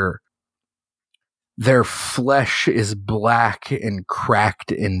figure. Their flesh is black and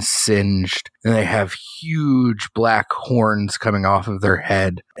cracked and singed, and they have huge black horns coming off of their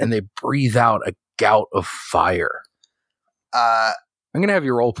head, and they breathe out a gout of fire. I'm going to have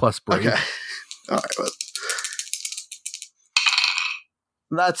you roll plus brave. Okay. All right. Well,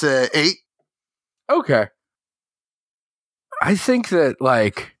 that's a 8. Okay. I think that,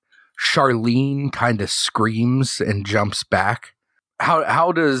 like, Charlene kind of screams and jumps back.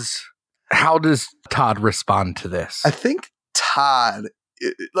 How does Todd respond to this? I think Todd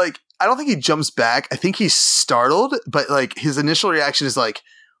like, I don't think he jumps back. I think he's startled, but like his initial reaction is like,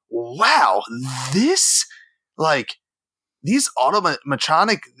 wow, this, like, these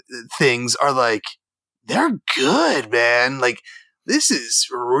automatronic things are like, they're good, man. Like, this is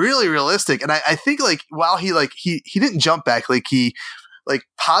really realistic. And I think like while he didn't jump back, like he like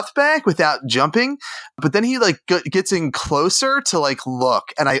popped back without jumping, but then he like gets in closer to like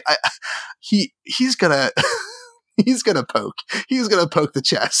look, and he's gonna he's gonna poke the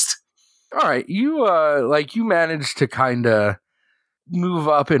chest. All right, you managed to kind of move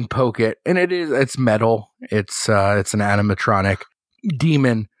up and poke it, and it's metal. It's an animatronic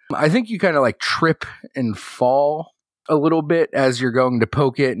demon. I think you kind of like trip and fall a little bit as you're going to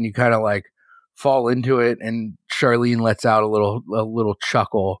poke it, and you kind of like fall into it, and Charlene lets out a little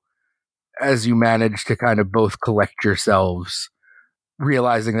chuckle as you manage to kind of both collect yourselves,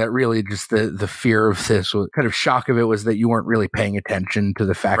 realizing that really just the fear of this was kind of shock of it was that you weren't really paying attention to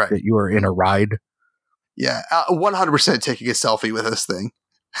the fact that you were in a ride. Yeah, 100% taking a selfie with this thing.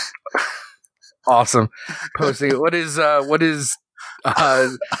 Awesome. Posting it. What is it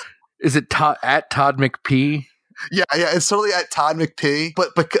at Todd McP? Yeah, it's totally at Todd McP,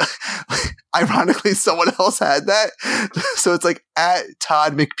 but ironically, someone else had that. So it's like at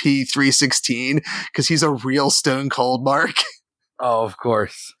Todd McP 316 because he's a real stone cold Mark. Oh, of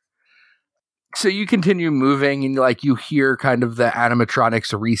course. So you continue moving, and like you hear kind of the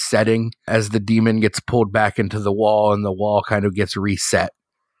animatronics resetting as the demon gets pulled back into the wall, and the wall kind of gets reset.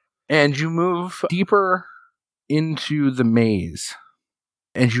 And you move deeper into the maze.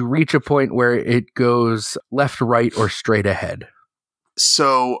 And you reach a point where it goes left, right, or straight ahead.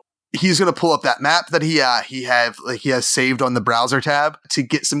 So he's going to pull up that map that he has saved on the browser tab to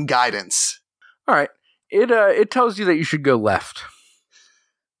get some guidance. All right. It tells you that you should go left.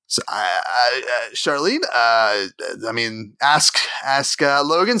 So Charlene, ask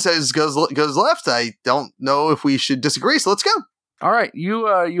Logan, says goes left. I don't know if we should disagree, so let's go. All right. You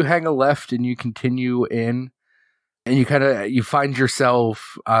hang a left and you continue in. And you find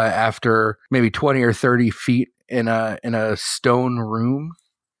yourself after maybe 20 or 30 feet in a stone room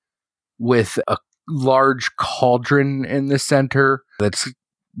with a large cauldron in the center that's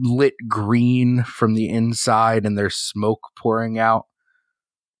lit green from the inside, and there's smoke pouring out.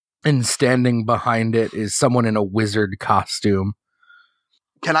 And standing behind it is someone in a wizard costume.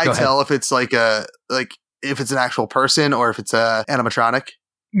 Can I tell if it's if it's an actual person or if it's a animatronic?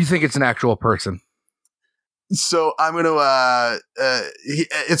 You think it's an actual person? So I'm going to,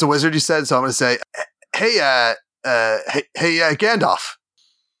 it's a wizard, you said, so I'm going to say, hey, Gandalf.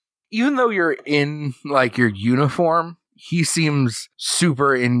 Even though you're in, like, your uniform, he seems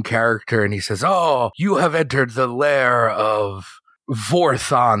super in character, and he says, oh, you have entered the lair of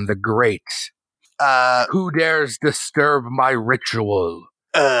Vorthon the Great. Who dares disturb my ritual?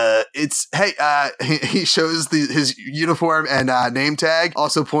 He shows his uniform and name tag,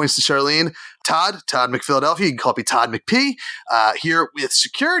 also points to Charlene. Todd McPhiladelphia, you can call me Todd McP, here with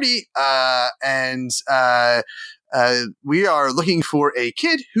security, and we are looking for a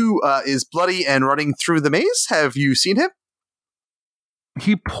kid who is bloody and running through the maze. Have you seen him?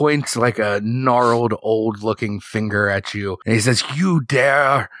 He points like a gnarled, old-looking finger at you, and he says, you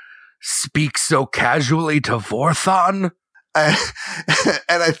dare speak so casually to Vorthon? And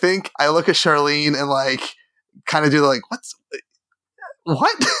I think I look at Charlene and like kind of do like,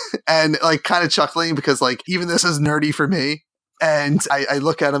 what? And like kind of chuckling because like even this is nerdy for me. And I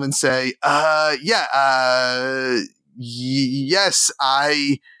look at him and say, yes,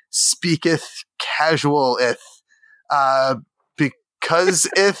 I speaketh casualeth, because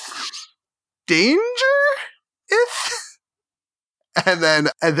if danger if, and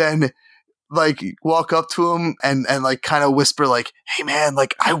then like walk up to him and like kind of whisper like, hey man,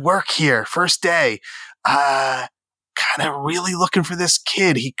 like I work here, first day, kind of really looking for this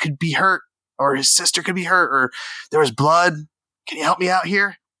kid. He could be hurt, or his sister could be hurt, or there was blood. Can you help me out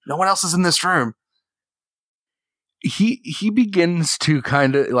here? No one else is in this room. He begins to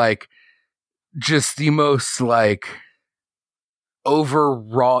kind of like just the most like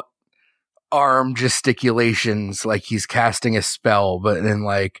overwrought arm gesticulations, like he's casting a spell, but in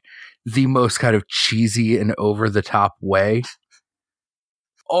like the most kind of cheesy and over the top way,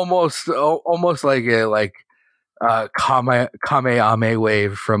 almost like a Kamehameha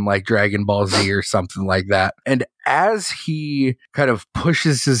wave from like Dragon Ball Z or something like that. And as he kind of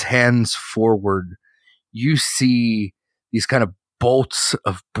pushes his hands forward, you see these kind of bolts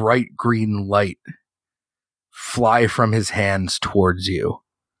of bright green light fly from his hands towards you.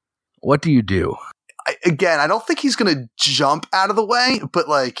 What do you do? I don't think he's going to jump out of the way, but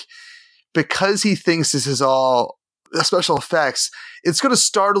like, because he thinks this is all special effects, it's going to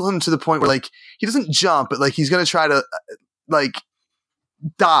startle him to the point where like he doesn't jump, but like he's going to try to like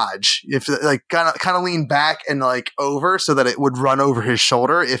dodge, if like kind of lean back and like over so that it would run over his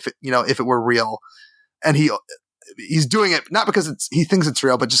shoulder if it were real. And he's doing it not because he thinks it's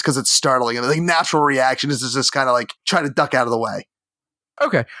real, but just because it's startling. And the natural reaction is to just kind of like try to duck out of the way.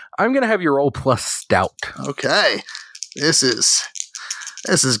 Okay, I'm gonna have you roll plus stout. Okay, this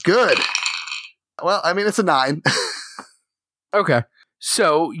is good. Well, I mean, it's a 9. Okay,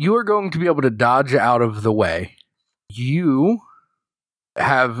 so you are going to be able to dodge out of the way. You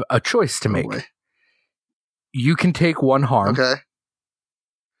have a choice to make. You can take 1 harm. Okay.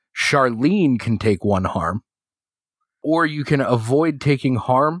 Charlene can take 1 harm. Or you can avoid taking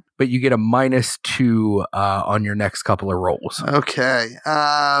harm, but you get a -2 on your next couple of rolls. Okay.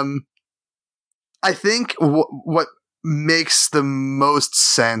 I think what makes the most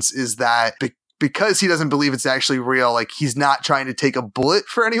sense is that because he doesn't believe it's actually real, like he's not trying to take a bullet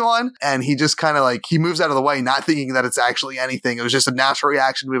for anyone, and he just kind of like he moves out of the way, not thinking that it's actually anything. It was just a natural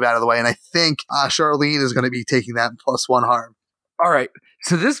reaction to move out of the way, and I think Charlene is going to be taking that +1 harm. All right,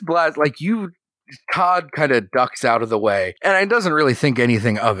 so this blast, like Todd kind of ducks out of the way, and it doesn't really think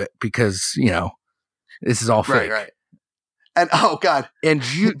anything of it because this is all fake. Right. And oh god, and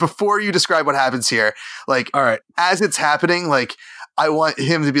before you describe what happens here, like, all right, as it's happening, like I want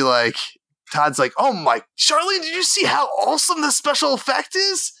him to be like. Todd's like, oh my, Charlene, did you see how awesome this special effect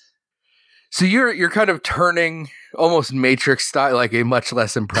is? So you're kind of turning almost Matrix style, like a much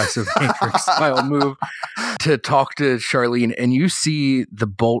less impressive Matrix style move to talk to Charlene, and you see the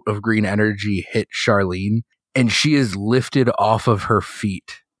bolt of green energy hit Charlene, and she is lifted off of her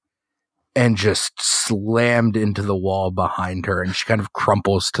feet and just slammed into the wall behind her, and she kind of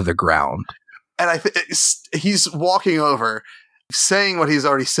crumples to the ground. And he's walking over, saying what he's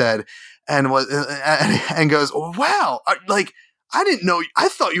already said. And goes, wow, like, I didn't know, I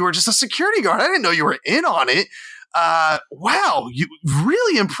thought you were just a security guard. I didn't know you were in on it. Wow,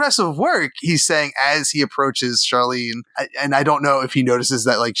 really impressive work, he's saying as he approaches Charlene. And I don't know if he notices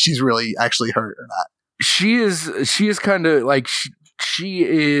that, like, she's really actually hurt or not. She is kind of like, she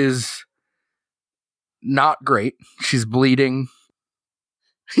is not great. She's bleeding.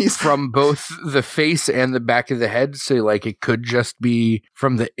 He's from both the face and the back of the head, so like it could just be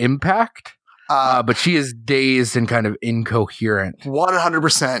from the impact. But she is dazed and kind of incoherent.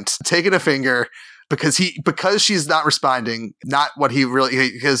 100%. Taking a finger because she's not responding. Not what he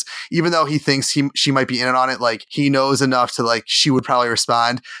really, because even though he thinks she might be in on it, like he knows enough to like she would probably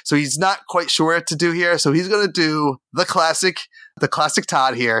respond. So he's not quite sure what to do here. So he's gonna do the classic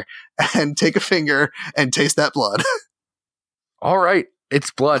Todd here and take a finger and taste that blood. All right. It's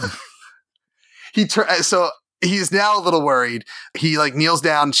blood. So he's now a little worried. He like kneels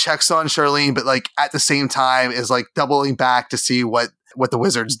down, checks on Charlene, but like at the same time is like doubling back to see what the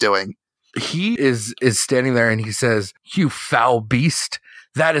wizard's doing. He is standing there and he says, "You foul beast!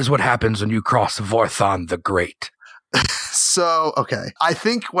 That is what happens when you cross Vorthon the Great." So, okay. I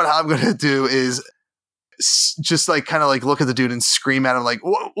think what I'm going to do is just like kind of like look at the dude and scream at him like,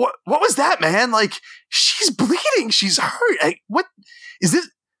 what was that, man? Like, she's bleeding. She's hurt. Like, what is it?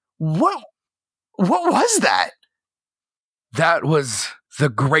 What was that? That was the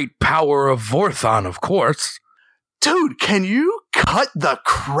great power of Vorthon, of course. Dude, can you cut the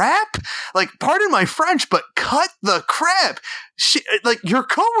crap? Like, pardon my French, but cut the crap. Like, your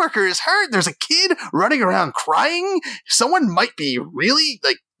coworker is hurt. There's a kid running around crying. Someone might be really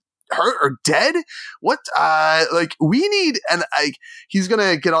like hurt or dead. What? Like, we need, and he's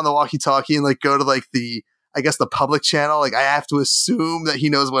gonna get on the walkie-talkie and like go to like the public channel. Like, I have to assume that he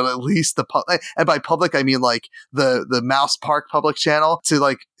knows what at least the public, and by public I mean like the Mouse Park public channel, to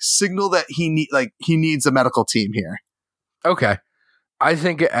like signal that he needs a medical team here. Okay, I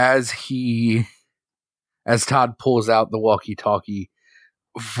think as Todd pulls out the walkie-talkie,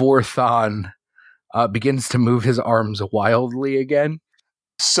 Vorthon begins to move his arms wildly again.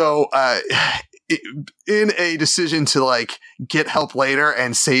 So, in a decision to like get help later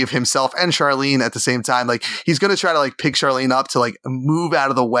and save himself and Charlene at the same time, like he's going to try to like pick Charlene up to like move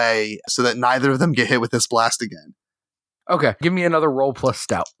out of the way so that neither of them get hit with this blast again. Okay, give me another roll plus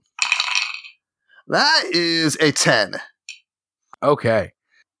stout. That is a 10. Okay,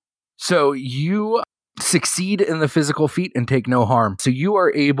 so you succeed in the physical feat and take no harm. So you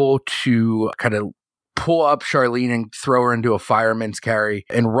are able to kind of pull up Charlene and throw her into a fireman's carry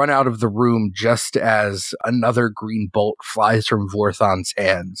and run out of the room just as another green bolt flies from Vorthon's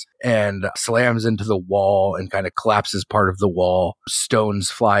hands and slams into the wall and kind of collapses part of the wall. Stones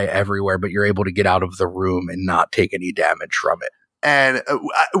fly everywhere, but you're able to get out of the room and not take any damage from it. And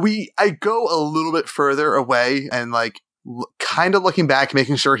I go a little bit further away and like kind of looking back,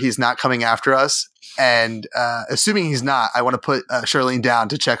 making sure he's not coming after us. And assuming he's not, I want to put Charlene down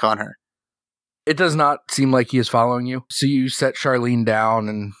to check on her. It does not seem like he is following you. So you set Charlene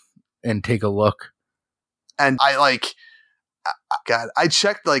down and take a look. And I like, God, I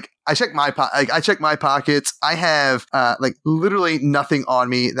check my pockets. I have like literally nothing on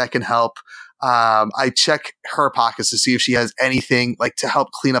me that can help. I check her pockets to see if she has anything like to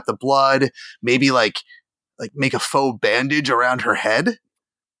help clean up the blood. Maybe like make a faux bandage around her head.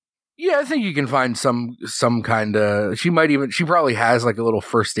 Yeah, I think you can find some kind of. She probably has like a little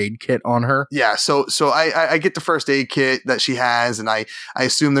first aid kit on her. Yeah, so I get the first aid kit that she has, and I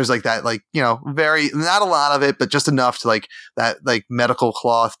assume there's like that, like, you know, very, not a lot of it, but just enough to like that like medical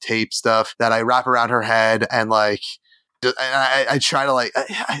cloth tape stuff that I wrap around her head, and like, and I try to like,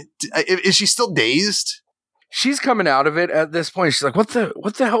 is she still dazed? She's coming out of it at this point. She's like, what the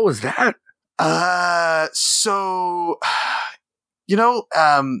hell was that? So, you know,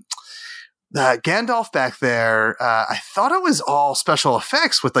 Gandalf back there, I thought it was all special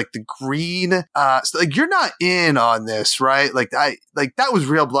effects with like the green. So, like, you're not in on this, right? Like that was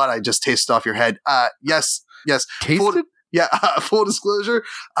real blood I just tasted off your head. Yes. Tasted? Full disclosure.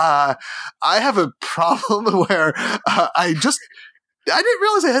 I have a problem where I didn't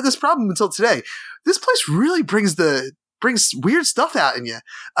realize I had this problem until today. This place really brings weird stuff out in you.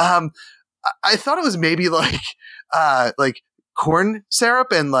 I thought it was maybe like corn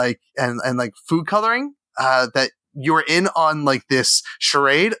syrup and like food coloring that you were in on like this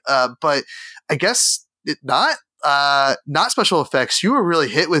charade, but I guess not special effects. You were really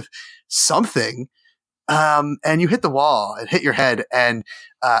hit with something, and you hit the wall and hit your head, and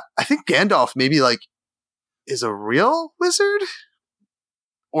I think Gandalf maybe like is a real wizard,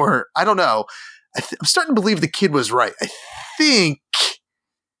 or I don't know. I'm starting to believe the kid was right. I think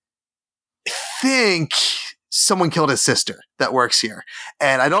someone killed his sister that works here.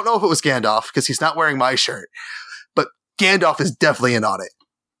 And I don't know if it was Gandalf because he's not wearing my shirt, but Gandalf is definitely in on it.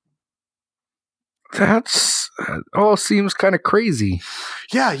 That all seems kind of crazy.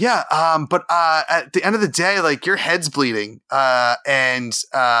 Yeah. But at the end of the day, like, your head's bleeding. And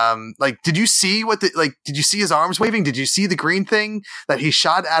like, did you see did you see his arms waving? Did you see the green thing that he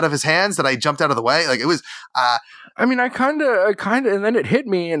shot out of his hands that I jumped out of the way? Like, it was, I mean, I kind of, and then it hit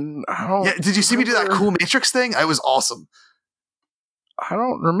me, and I don't. Yeah, did you see me do that cool Matrix thing? It was awesome. I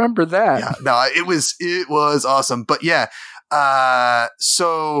don't remember that. Yeah, no, it was awesome. But yeah,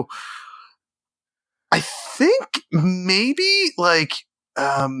 so I think maybe like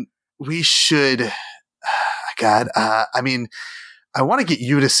we should. God, I mean, I want to get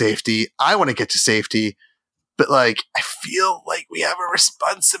you to safety. I want to get to safety. But like, I feel like we have a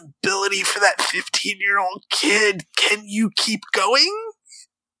responsibility for that 15-year-old kid. Can you keep going?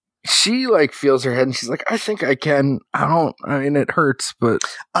 She like feels her head and she's like, I think I can. I mean, it hurts, but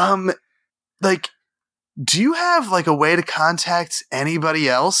like, do you have like a way to contact anybody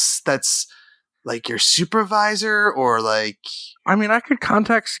else that's like your supervisor or like? I mean, I could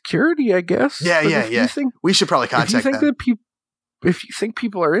contact security, I guess. Yeah. We should probably contact them. If you think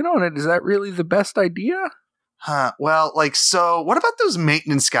people are in on it, is that really the best idea? Huh. Well, like, so what about those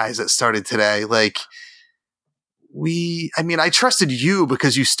maintenance guys that started today? Like, I trusted you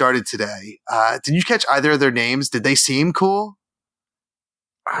because you started today. Did you catch either of their names? Did they seem cool?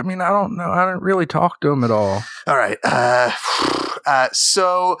 I mean, I don't know. I didn't really talk to them at all. All right.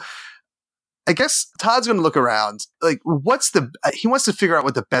 So I guess Todd's going to look around. Like, he wants to figure out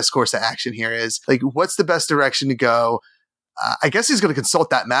what the best course of action here is. Like, what's the best direction to go? I guess he's going to consult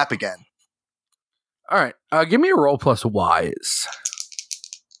that map again. All right, give me a roll plus wise.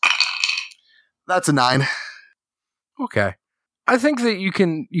 That's a 9. Okay, I think that you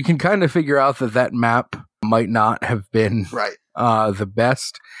can kind of figure out that map might not have been right the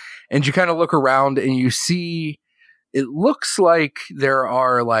best, and you kind of look around and you see it looks like there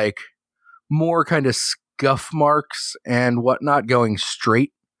are like more kind of scuff marks and whatnot going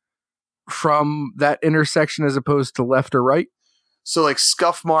straight from that intersection as opposed to left or right. So like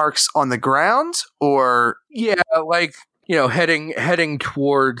scuff marks on the ground, or yeah, like, you know, heading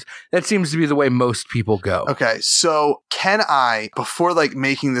towards, that seems to be the way most people go. Okay, so can I, before like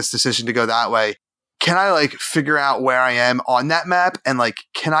making this decision to go that way, can I like figure out where I am on that map, and like,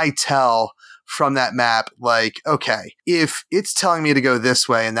 can I tell from that map, like, okay, if it's telling me to go this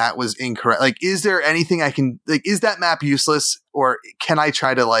way and that was incorrect, like, is there anything I can, like, is that map useless, or can I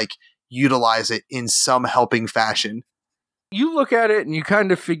try to like utilize it in some helping fashion? You look at it and you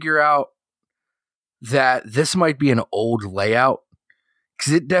kind of figure out that this might be an old layout,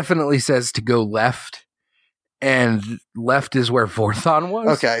 because it definitely says to go left, and left is where Vorthon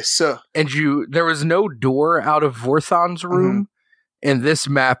was. Okay, so And there was no door out of Vorthon's room, and this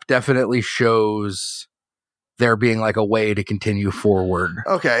map definitely shows there being like a way to continue forward.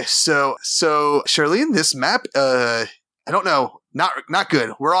 okay, so Charlene, this map, I don't know, not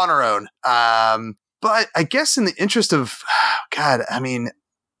good. We're on our own. But I guess in the interest of God, I mean,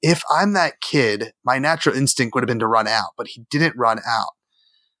 if I'm that kid, my natural instinct would have been to run out, but he didn't run out.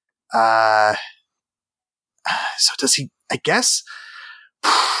 So does he? I guess.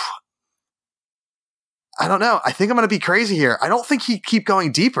 I don't know. I think I'm going to be crazy here. I don't think he'd keep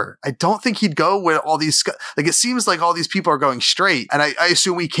going deeper. I don't think he'd go where all these, like, it seems like all these people are going straight. And I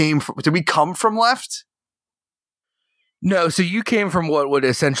assume did we come from left? No, so you came from what would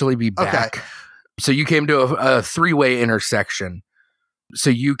essentially be back. Okay. So you came to a three-way intersection. So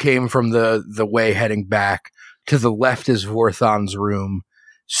you came from the way heading back. To the left is Vorthon's room.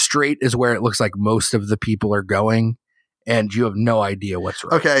 Straight is where it looks like most of the people are going. And you have no idea what's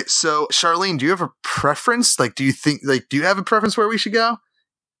right. Okay, so Charlene, do you have a preference? Like, do you have a preference where we should go?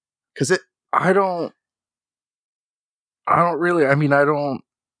 Because I don't really. I mean,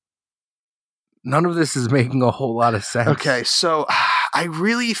 none of this is making a whole lot of sense. Okay, so I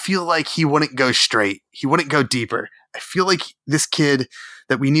really feel like he wouldn't go straight. He wouldn't go deeper. I feel like this kid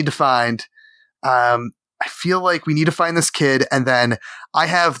that we need to find. I feel like we need to find this kid, and then I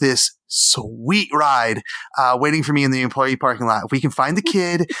have this sweet ride waiting for me in the employee parking lot. If we can find the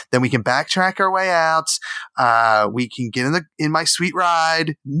kid, then we can backtrack our way out. We can get in my sweet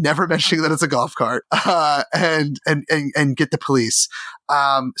ride, never mentioning that it's a golf cart, and get the police.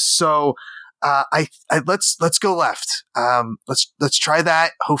 So let's go left. Let's try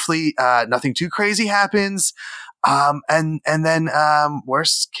that. Hopefully, nothing too crazy happens. And then,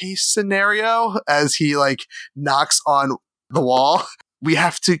 worst case scenario, as he like knocks on the wall, we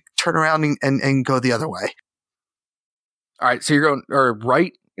have to turn around and go the other way. All right. So you're going, or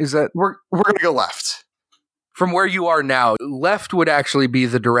right? Is that We're going to go left. from where you are now? Left would actually be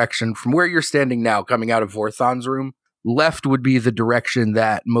the direction from where you're standing now, coming out of Vorthon's room. Left would be the direction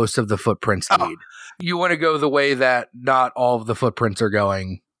that most of the footprints lead. You want to go the way that not all of the footprints are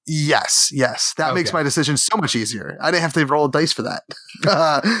going. Yes. That makes Okay. my decision so much easier. I didn't have to roll a dice for that.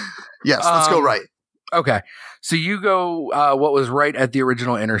 Yes, let's go right. Okay. So you go what was right at the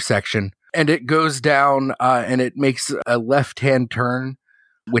original intersection, and it goes down and it makes a left-hand turn,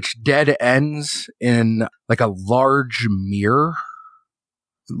 which dead ends in like a large mirror.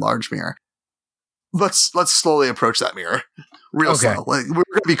 Large mirror. Let's slowly approach that mirror. Real Okay. slow. Like, we're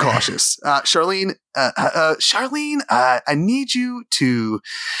going to be cautious. Charlene, I need you to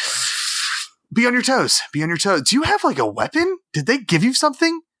be on your toes. Be on your toes. Do you have like a weapon? Did they give you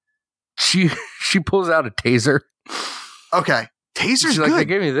something? She pulls out a taser. Okay. Taser's She's like, they good.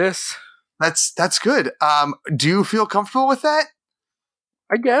 gave me this. That's good. Do you feel comfortable with that?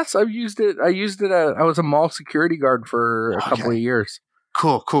 I guess I've used it. I was a mall security guard for a couple of years.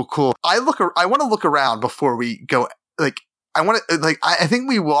 Cool. I want to look around before we go. Like, I think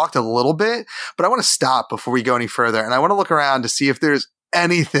we walked a little bit, but I want to stop before we go any further. And I want to look around to see if there's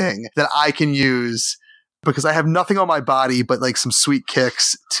anything that I can use, because I have nothing on my body but like some sweet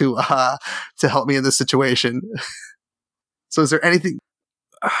kicks to help me in this situation. So is there anything?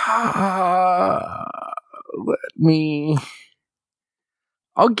 I'll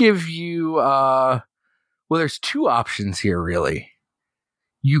give you, well, there's two options here, really.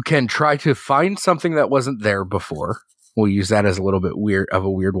 You can try to find something that wasn't there before. We'll use that as a little bit of a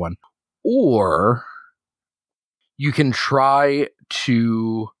weird one. Or you can try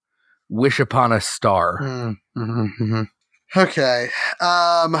to wish upon a star. Okay. Okay,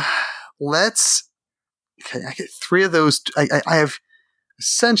 I get three of those. I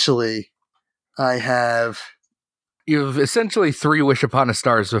have You have essentially 3 wish upon a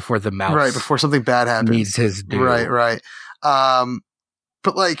stars before the mouse right before something bad happens. needs his due. Right.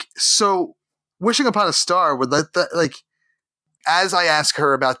 But like, so wishing upon a star would let that, like, as I ask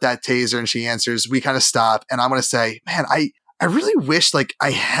her about that taser and she answers, we kind of stop, and I'm going to say, man, I really wish like I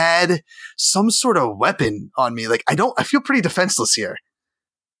had some sort of weapon on me. Like, I feel pretty defenseless here.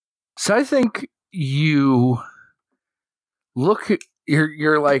 So I think you look,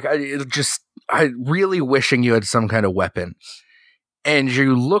 you're like, I really wishing you had some kind of weapon. And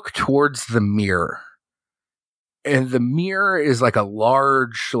you look towards the mirror. And the mirror is like a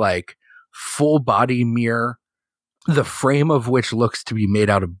large, like, full body mirror, the frame of which looks to be made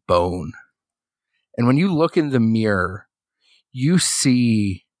out of bone. And when you look in the mirror, you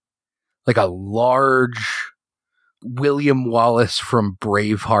see like a large William Wallace from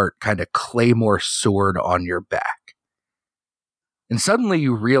Braveheart kind of claymore sword on your back. And suddenly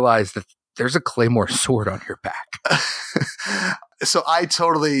you realize that there's a claymore sword on your back. So I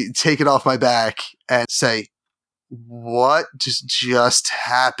totally take it off my back and say, what just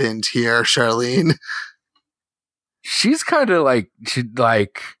happened here, Charlene? She's kind of like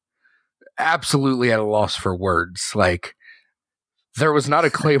absolutely at a loss for words. Like, there was not a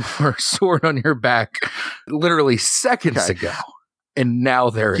claymore sword on your back literally seconds ago. And now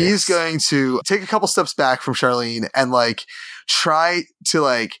there is. He's going to take a couple steps back from Charlene and like try to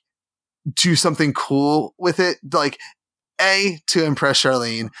like do something cool with it. Like, A, to impress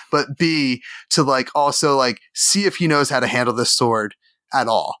Charlene, but B, to like also like see if he knows how to handle this sword at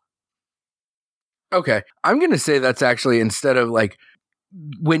all. Okay. I'm going to say that's actually, instead of like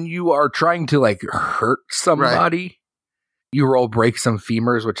when you are trying to like hurt somebody, you roll break some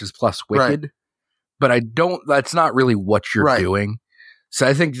femurs, which is plus wicked. Right. But that's not really what you're doing. So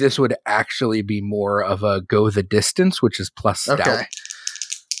I think this would actually be more of a go the distance, which is plus stout. Okay.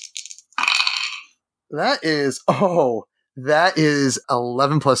 That is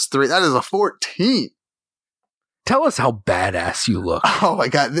 11 plus 3. That is a 14. Tell us how badass you look. Oh my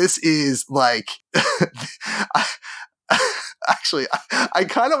God. This is like, actually, I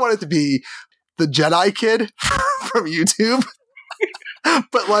kind of want it to be the Jedi kid from YouTube.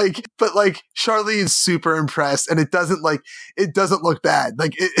 but Charlene's super impressed, and it doesn't look bad.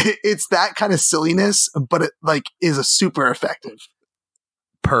 Like it's that kind of silliness, but it like is a super effective.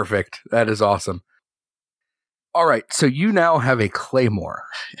 Perfect. That is awesome. All right, so you now have a claymore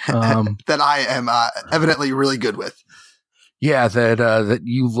that I am evidently really good with. Yeah, that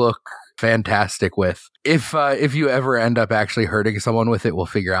you look fantastic with. If you ever end up actually hurting someone with it, we'll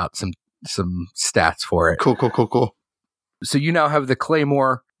figure out some stats for it. Cool. So you now have the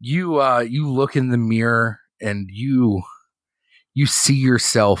claymore. You look in the mirror and you see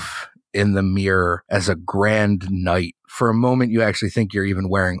yourself in the mirror as a grand knight. For a moment, you actually think you're even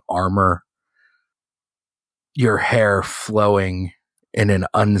wearing armor. Your hair flowing in an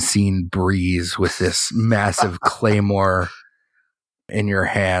unseen breeze with this massive claymore in your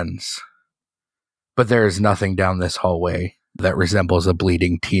hands. But there is nothing down this hallway that resembles a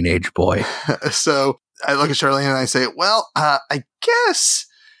bleeding teenage boy. So I look at Charlene and I say, well, I guess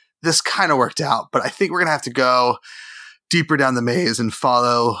this kind of worked out, but I think we're going to have to go deeper down the maze and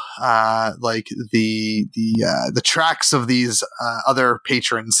follow like the tracks of these other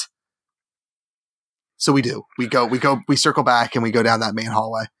patrons. So we do. We circle back and we go down that main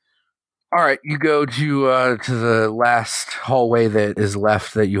hallway. All right, you go to the last hallway that is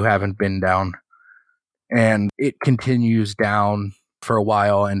left that you haven't been down, and it continues down for a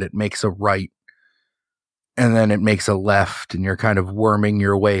while, and it makes a right, and then it makes a left, and you're kind of worming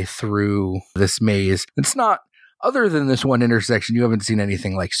your way through this maze. It's not, other than this one intersection, you haven't seen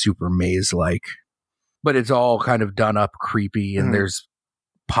anything like super maze-like, but it's all kind of done up creepy, and there's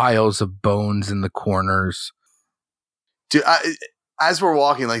piles of bones in the corners. As we're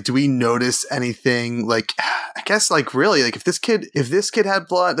walking, like, do we notice anything? Like, I guess, like, really, like, if this kid had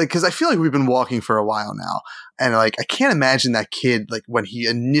blood, like, because I feel like we've been walking for a while now, and like, I can't imagine that kid, like, when he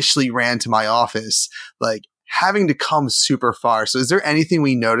initially ran to my office, like, having to come super far. So, is there anything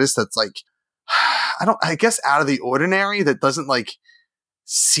we notice that's like, I guess, out of the ordinary that doesn't like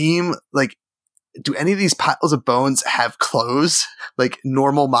seem like? Do any of these piles of bones have clothes? Like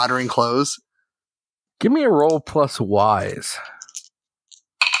normal modern clothes? Give me a roll plus wise.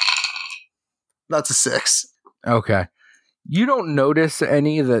 That's a 6. Okay. You don't notice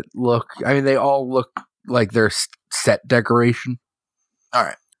any that look, I mean, they all look like they're set decoration. All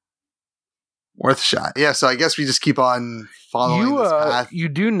right. Worth a shot. Yeah, so I guess we just keep on following this path. You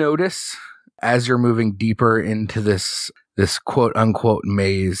do notice as you're moving deeper into this quote unquote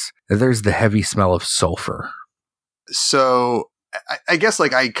maze, there's the heavy smell of sulfur. So I guess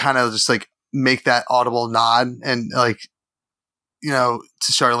like I kind of just like make that audible nod and like, you know,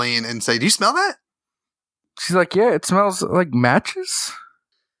 to Charlene and say, do you smell that? She's like, yeah, it smells like matches.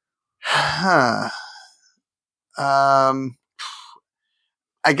 Huh. I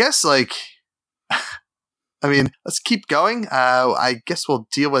guess like, I mean, let's keep going. I guess we'll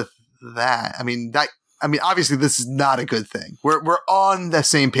deal with that. I mean, obviously this is not a good thing. We're on the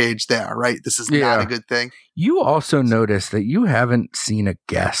same page there, right? This is not a good thing. You also notice that you haven't seen a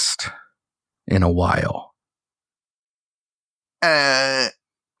guest in a while.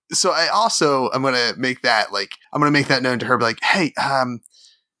 So I'm going to make that known to her, be like, hey, have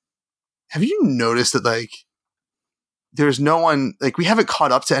you noticed that like, there's no one, like we haven't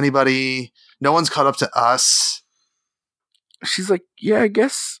caught up to anybody. No one's caught up to us. She's like, yeah, I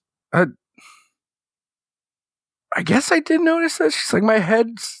guess I did notice that. She's like, my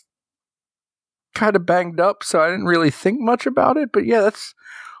head's kind of banged up, so I didn't really think much about it. But yeah, that's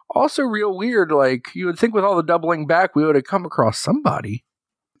Also real weird, like, you would think with all the doubling back, we would have come across somebody.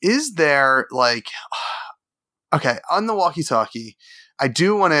 Is there, like... Okay, on the walkie-talkie, I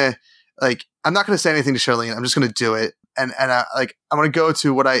do want to, like, I'm not going to say anything to Charlene. I'm just going to do it. And I'm going to go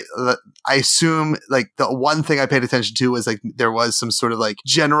to what I assume, like, the one thing I paid attention to was, like, there was some sort of, like,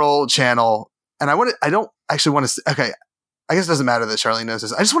 general channel. And I don't actually want to, okay, I guess it doesn't matter that Charlene knows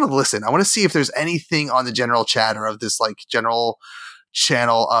this. I just want to listen. I want to see if there's anything on the general chatter of this, like, general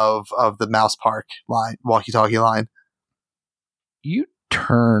channel of the Mouse Park line, walkie-talkie line. You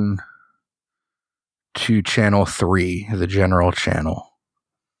turn to channel 3, the general channel,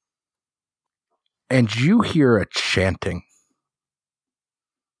 and you hear a chanting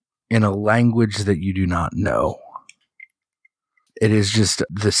in a language that you do not know. It is just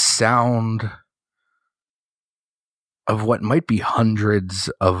the sound of what might be hundreds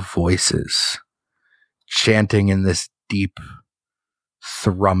of voices chanting in this deep,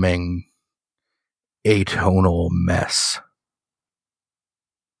 thrumming, atonal mess.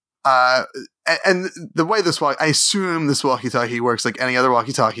 And the way I assume this walkie-talkie works like any other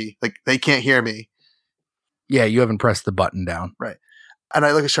walkie-talkie. Like, they can't hear me. Yeah, you haven't pressed the button down. Right. And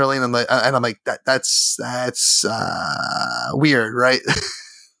I look at Charlene and I'm like, that's weird, right?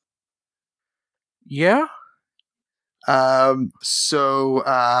 Yeah. So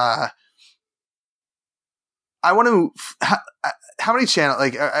I want to. How many channels?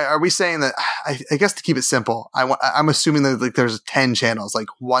 Like, are we saying that? I guess to keep it simple, I'm assuming that, like, there's 10 channels, like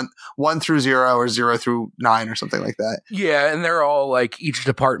 1 through 0 or 0 through 9 or something like that. Yeah, and they're all, like, each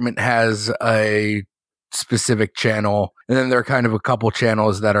department has a specific channel, and then there are kind of a couple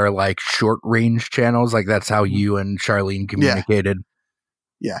channels that are, like, short range channels. Like, that's how you and Charlene communicated.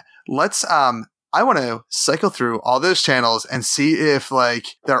 Yeah. Let's I want to cycle through all those channels and see if, like,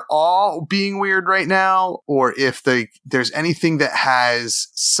 they're all being weird right now, or if there's anything that has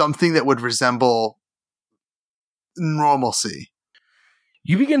something that would resemble normalcy.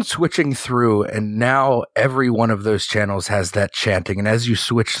 You begin switching through, and now every one of those channels has that chanting. And as you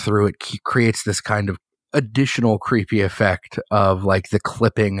switch through, it creates this kind of additional creepy effect of, like, the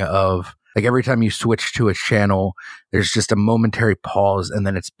clipping of, like, every time you switch to a channel, there's just a momentary pause, and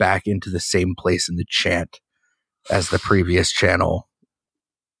then it's back into the same place in the chant as the previous channel.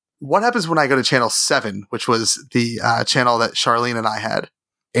 What happens when I go to channel 7, which was the channel that Charlene and I had?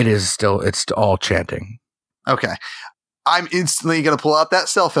 It's all chanting. Okay. I'm instantly going to pull out that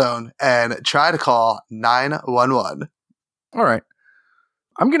cell phone and try to call 911. All right.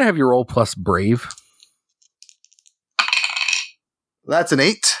 I'm going to have you roll plus brave. That's an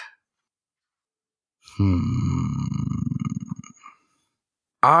 8.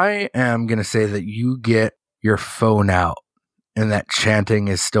 I am going to say that you get your phone out and that chanting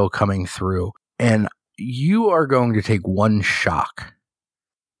is still coming through. And you are going to take one shock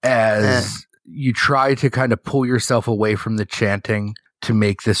as you try to kind of pull yourself away from the chanting to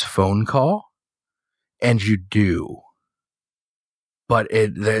make this phone call. And you do. But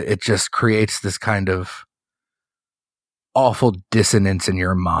it just creates this kind of awful dissonance in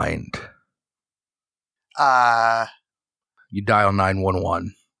your mind. You dial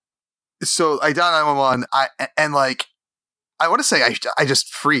 911. So I dial 911. I want to say I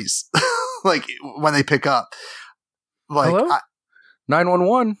just freeze, like, when they pick up. Like, hello?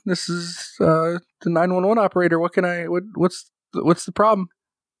 911. This is the 911 operator. What's the problem?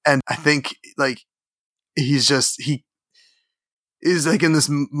 And I think, like, he is, like, in this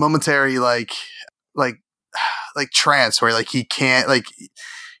momentary like trance where, like, he can't, like,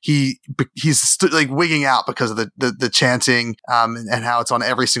 he's like wigging out because of the chanting and how it's on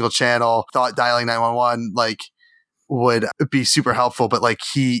every single channel. Thought dialing 911 like would be super helpful, but, like,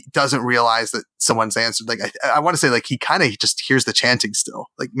 he doesn't realize that someone's answered. Like, I want to say, like, he kind of just hears the chanting still.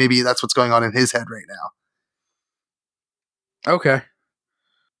 Like, maybe that's what's going on in his head right now. Okay.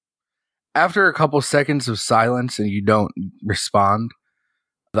 After a couple seconds of silence and you don't respond,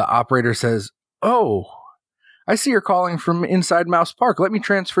 the operator says, "Oh, I see you're calling from inside Mouse Park. Let me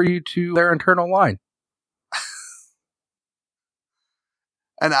transfer you to their internal line."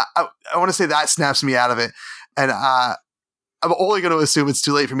 And I want to say that snaps me out of it. And I'm only going to assume it's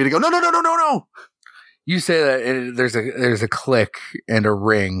too late for me to go, no. You say that there's a click and a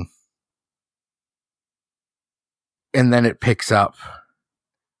ring. And then it picks up.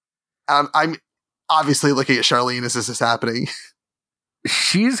 I'm obviously looking at Charlene as this is happening.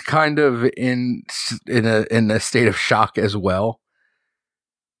 She's kind of in a state of shock as well.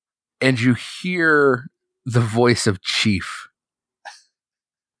 And you hear the voice of Chief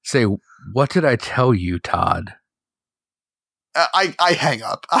say, "What did I tell you, Todd?" I hang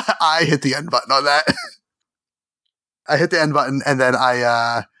up. I hit the end button on that. I hit the end button, and then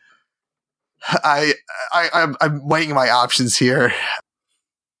I I'm weighing my options here,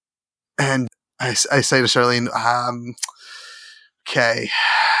 and I say to Charlene, okay,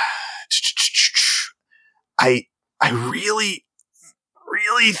 I really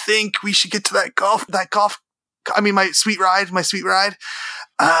think we should get to that golf. I mean, my sweet ride.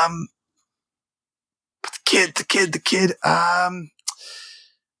 But the kid.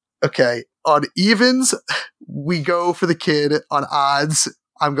 Okay, on evens, we go for the kid. On odds,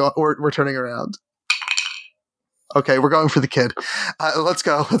 we're turning around. Okay, we're going for the kid. Let's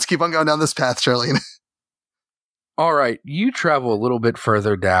go. Let's keep on going down this path, Charlene. All right, you travel a little bit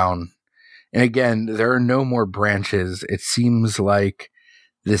further down. And again, there are no more branches. It seems like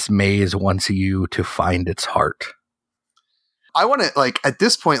this maze wants you to find its heart. I want to, like, at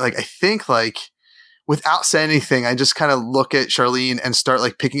this point, like, I think, like, without saying anything, I just kind of look at Charlene and start,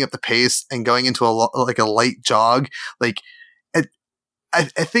 like, picking up the pace and going into a light jog. Like, I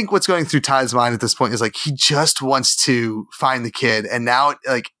think what's going through Todd's mind at this point is, like, he just wants to find the kid. And now,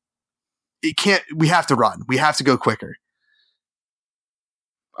 like, we have to run. We have to go quicker.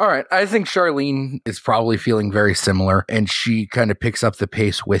 All right. I think Charlene is probably feeling very similar, and she kind of picks up the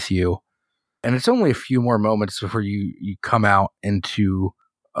pace with you. And it's only a few more moments before you come out into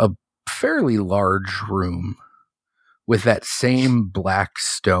a fairly large room with that same black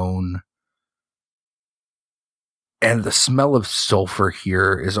stone. And the smell of sulfur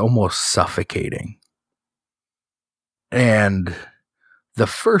here is almost suffocating. And the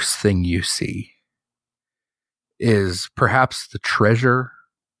first thing you see is perhaps the treasure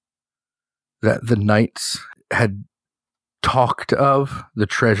that the knights had talked of, the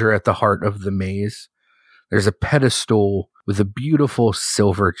treasure at the heart of the maze. There's a pedestal with a beautiful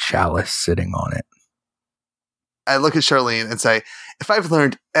silver chalice sitting on it. I look at Charlene and say, if I've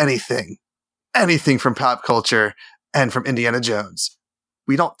learned anything from pop culture and from Indiana Jones,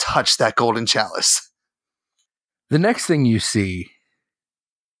 we don't touch that golden chalice. The next thing you see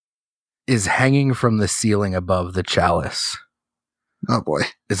is hanging from the ceiling above the chalice. Oh boy.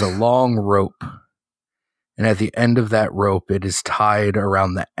 Is a long rope. And at the end of that rope, it is tied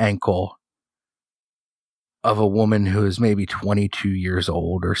around the ankle of a woman who is maybe 22 years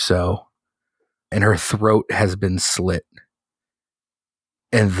old or so. And her throat has been slit.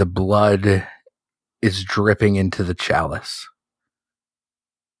 And the blood is dripping into the chalice.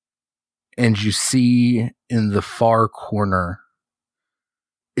 And you see in the far corner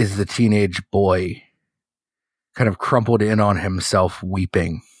is the teenage boy, kind of crumpled in on himself,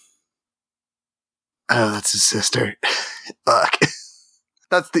 weeping. Oh, that's his sister. Fuck.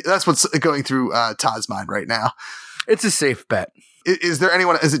 That's what's going through Todd's mind right now. It's a safe bet. Is there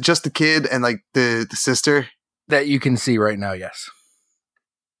anyone? Is it just the kid and like the sister that you can see right now? Yes.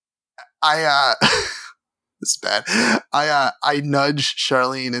 This is bad. I nudge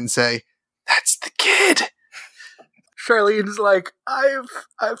Charlene and say, "That's the kid." Charlene's like, I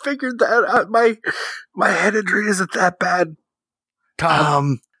figured that out. My head injury isn't that bad.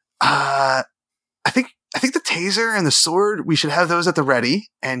 Tom. I think the taser and the sword, we should have those at the ready.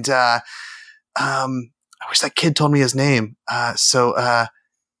 And I wish that kid told me his name.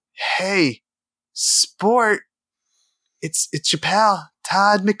 Hey, sport. It's your pal,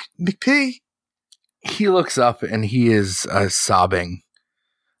 Todd McP. He looks up and he is sobbing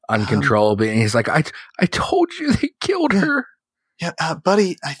uncontrollably, and he's like, I told you they killed her. Yeah,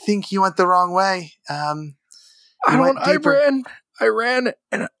 buddy, I think you went the wrong way. I ran.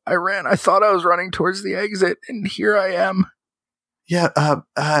 I thought I was running towards the exit, and here I am. Yeah,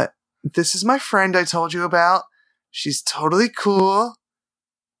 this is my friend I told you about. She's totally cool.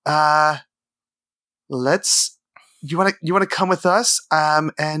 You want to come with us?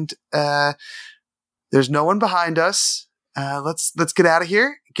 And there's no one behind us. Let's get out of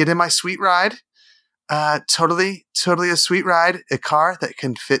here. Get in my sweet ride. Totally a sweet ride. A car that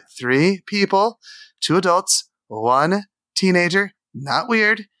can fit 3 people, 2 adults, 1 teenager. Not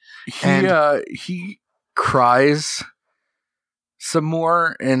weird. He cries some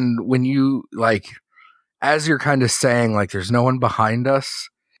more, and when you, like, as you're kind of saying, like, there's no one behind us,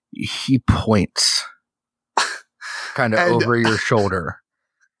 he points kind of over your shoulder.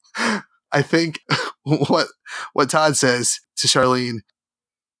 I think what Todd says to Charlene,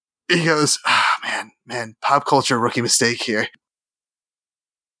 he goes, "Oh, man, pop culture rookie mistake here."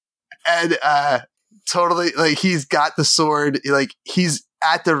 And totally, like, he's got the sword, like, he's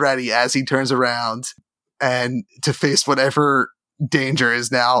at the ready as he turns around and to face whatever danger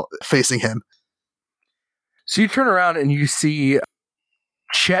is now facing him. So you turn around and you see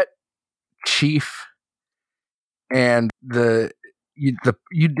Chet, Chief, and you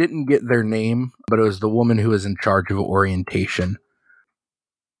didn't get their name, but it was the woman who was in charge of orientation.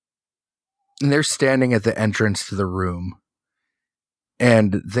 And they're standing at the entrance to the room.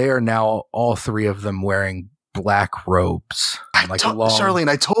 And they are now, all three of them, wearing black robes. Charlene,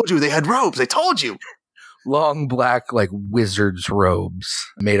 I told you they had robes. I told you. Long black, like wizard's robes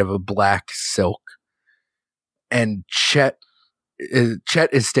made of a black silk. And Chet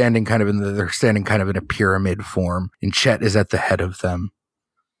is standing they're standing kind of in a pyramid form. And Chet is at the head of them.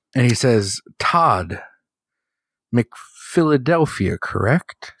 And he says, Todd McPhiladelphia,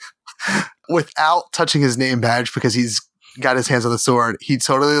 correct? Without touching his name badge, because he's got his hands on the sword, he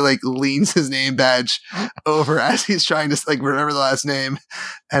totally like leans his name badge over as he's trying to like remember the last name.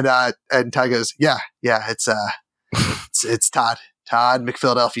 And Todd goes, yeah, it's Todd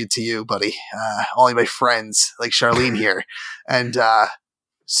McPhiladelphia to you, buddy. Only my friends like Charlene here and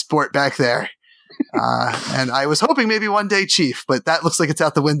Sport back there. And I was hoping maybe one day Chief, but that looks like it's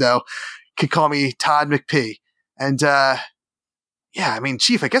out the window, could call me Todd McP. And yeah, I mean,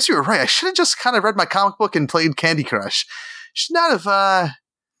 Chief, I guess you were right. I should have just kind of read my comic book and played Candy Crush. Should not have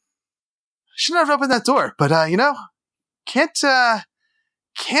opened that door. But can't. I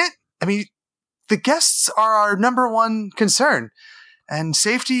mean, the guests are our number one concern, and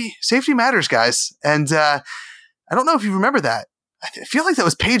safety matters, guys. And I don't know if you remember that. I feel like that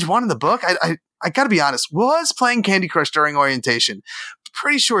was page 1 in the book. I got to be honest, was playing Candy Crush during orientation.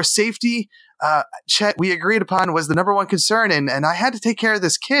 Pretty sure safety. Chet, we agreed upon, was the number one concern, and I had to take care of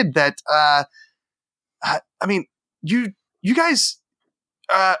this kid that, I mean, you guys,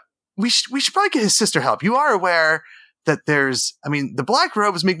 we should probably get his sister help. You are aware that the black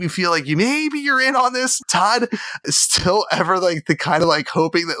robes make me feel like you're in on this. Todd is still ever like the kind of like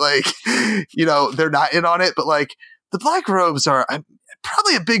hoping that like, they're not in on it, but like the black robes are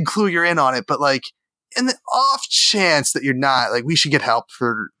probably a big clue you're in on it, but like in the off chance that you're not, like we should get help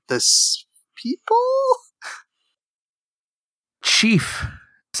for this people? Chief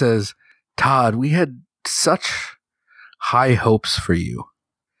says, Todd, we had such high hopes for you.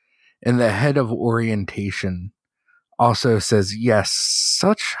 And the head of orientation also says, yes,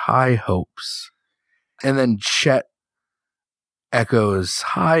 such high hopes. And then Chet echoes,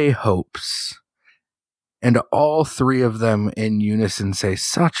 high hopes. And all three of them in unison say,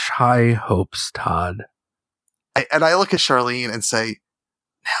 such high hopes, Todd. I look at Charlene and say,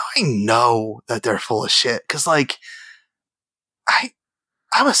 now I know that they're full of shit. Cause like,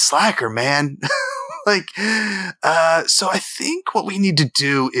 I'm a slacker, man. So I think what we need to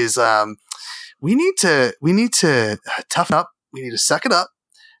do is, we need to toughen up. We need to suck it up,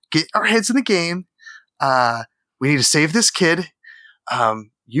 get our heads in the game. We need to save this kid.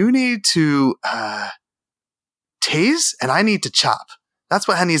 You need to, tase, and I need to chop. That's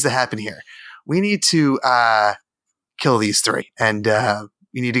what needs to happen here. We need to, kill these three, and,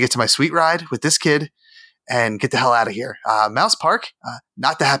 we need to get to my sweet ride with this kid and get the hell out of here. Mouse Park,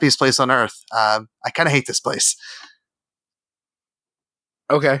 not the happiest place on earth. I kind of hate this place.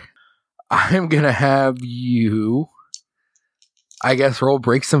 Okay. I'm going to have you, I guess, roll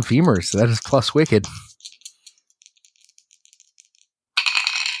break some femurs. That is plus wicked.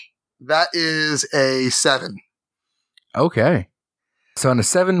 That is a 7. Okay. So on a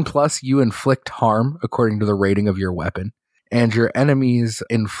 7+, you inflict harm according to the rating of your weapon. And your enemies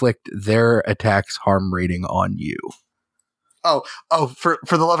inflict their attacks harm rating on you. Oh, for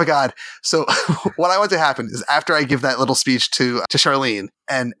the love of God. So what I want to happen is after I give that little speech to Charlene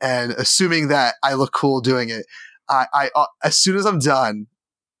and assuming that I look cool doing it, I as soon as I'm done,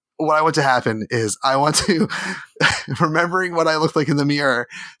 what I want to happen is I want to, remembering what I looked like in the mirror,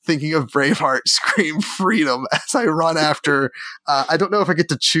 thinking of Braveheart, scream freedom as I run after, I don't know if I get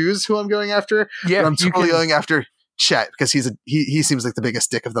to choose who I'm going after, but I'm totally going after Chet because he seems like the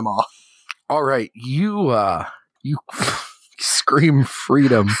biggest dick of them all. All right, you scream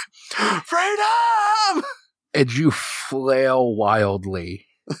freedom, freedom, and you flail wildly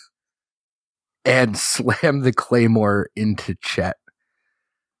and slam the claymore into Chet.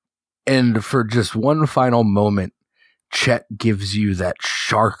 And for just one final moment, Chet gives you that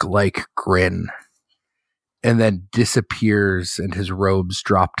shark-like grin, and then disappears, and his robes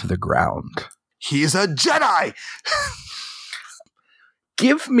drop to the ground. He's a Jedi!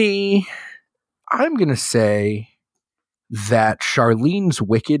 I'm going to say that Charlene's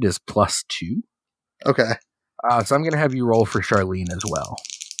Wicked is +2. Okay. So I'm going to have you roll for Charlene as well.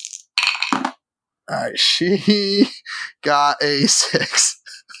 All right, she got a 6.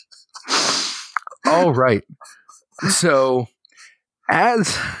 All right. So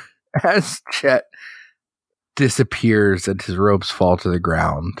as Chet disappears and his robes fall to the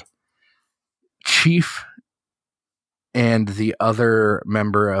ground, Chief and the other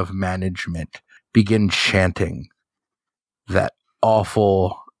member of management begin chanting that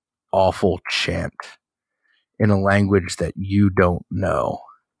awful awful chant in a language that you don't know.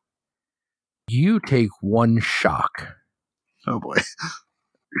 You take 1 shock. Oh boy.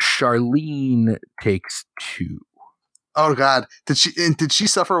 Charlene takes 2. Oh god. Did she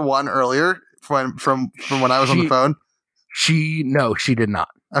suffer 1 earlier from when I was on the phone? No, she did not.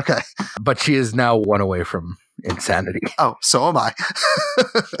 Okay. But she is now 1 away from insanity. Oh, so am I.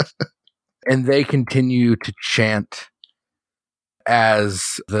 And they continue to chant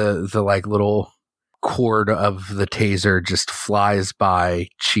as the like little cord of the taser just flies by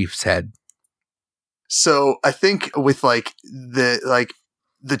Chief's head. So I think with like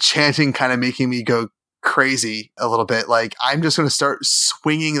the chanting kind of making me go crazy a little bit, like I'm just going to start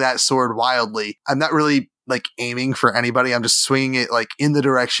swinging that sword wildly. I'm not really like aiming for anybody. I'm just swinging it like in the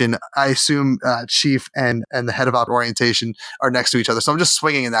direction. I assume Chief and the head of orientation are next to each other. So I'm just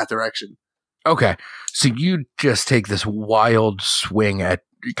swinging in that direction. Okay. So you just take this wild swing at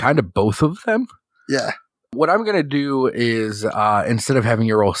kind of both of them? Yeah. What I'm going to do is instead of having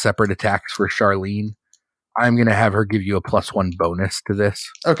you roll separate attacks for Charlene, I'm going to have her give you a +1 bonus to this.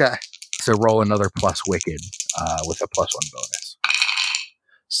 Okay. So roll another plus wicked with a +1 bonus.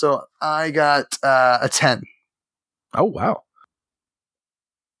 So I got a 10. Oh, wow.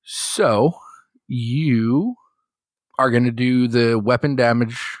 So you are going to do the weapon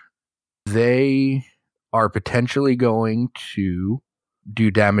damage. They are potentially going to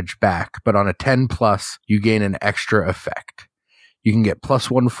do damage back, but on a 10 plus, you gain an extra effect. You can get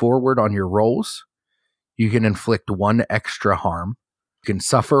 +1 forward on your rolls. You can inflict 1 extra harm. You can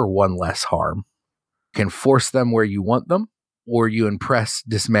suffer 1 less harm. You can force them where you want them, or you impress,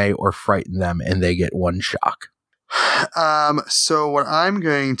 dismay, or frighten them, and they get 1 shock. So what I'm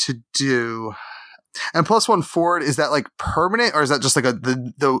going to do, and +1 forward, is that like permanent, or is that just like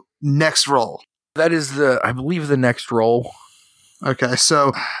the next roll? That is I believe the next roll. Okay,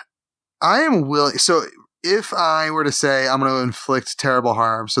 so I am willing. So if I were to say I'm going to inflict terrible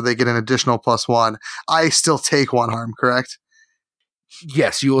harm, so they get an additional +1, I still take 1 harm, correct?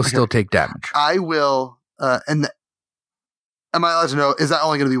 Yes, you will still take damage. I will. Am I allowed to know? Is that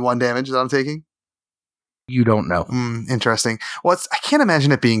only going to be 1 damage that I'm taking? You don't know. Interesting. Well, I can't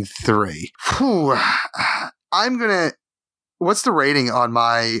imagine it being 3. Whew. I'm gonna. What's the rating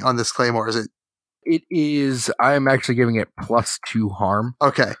on this Claymore? Is it? It is. I am actually giving it +2 harm.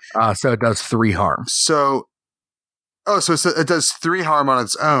 Okay. So it does 3 harm. So it does 3 harm on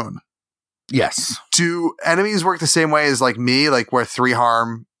its own. Yes. Do enemies work the same way as like me? Like where 3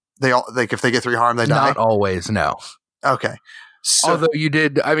 harm, they all like if they get 3 harm, they die. Not always. No. Okay. So, although you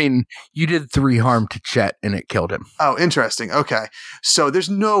did 3 harm to Chet and it killed him. Oh, interesting. Okay. So there's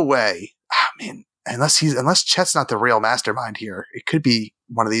no way. I mean, unless Chet's not the real mastermind here, it could be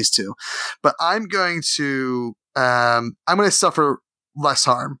one of these two. But I'm going to suffer less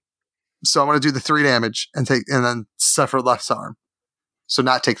harm. So I'm going to do the 3 damage and then suffer less harm. So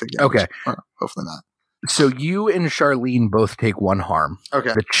not take the damage. Okay. Or hopefully not. So you and Charlene both take 1 harm.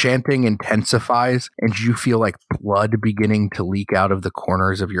 Okay. The chanting intensifies, and you feel like blood beginning to leak out of the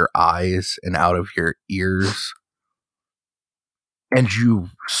corners of your eyes and out of your ears. And you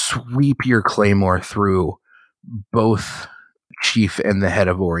sweep your claymore through both Chief and the head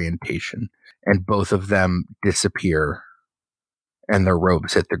of orientation, and both of them disappear, and their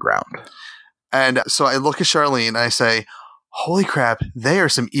robes hit the ground. And so I look at Charlene and I say, holy crap, they are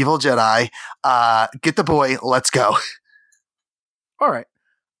some evil Jedi. Get the boy, let's go. All right.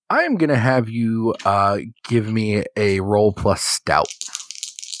 I am going to have you give me a roll plus stout.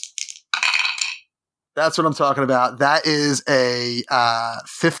 That's what I'm talking about. That is a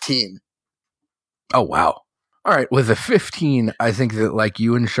 15. Oh, wow. All right. With a 15, I think that like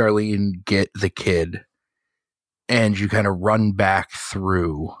you and Charlene get the kid and you kind of run back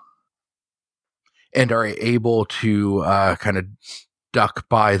through and are able to kind of duck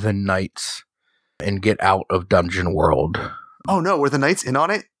by the knights and get out of Dungeon World. Oh, no. Were the knights in on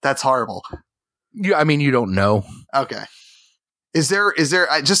it? That's horrible. I mean, you don't know. Okay. Is there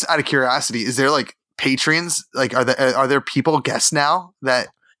just out of curiosity, is there like patrons? Like, are there people, guests now that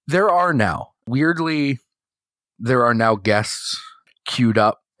there are now? Weirdly, there are now guests queued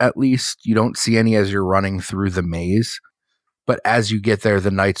up. At least you don't see any as you're running through the maze, but as you get there,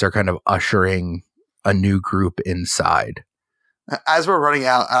 the knights are kind of ushering a new group inside. As we're running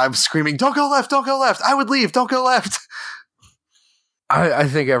out, I'm screaming, "Don't go left! Don't go left! I would leave! Don't go left!" I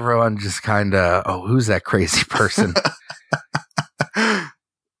think everyone just kind of, oh, who's that crazy person?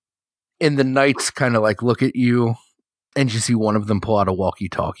 And the knights kind of like look at you, and you see one of them pull out a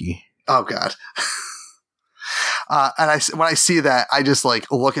walkie-talkie. Oh, God. When I see that, I just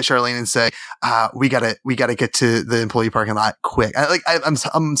like look at Charlene and say, we gotta get to the employee parking lot quick.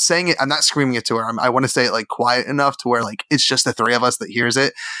 I'm saying it. I'm not screaming it to her. I want to say it like quiet enough to where like it's just the three of us that hears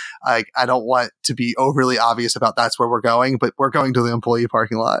it. Like I don't want to be overly obvious about that's where we're going, but we're going to the employee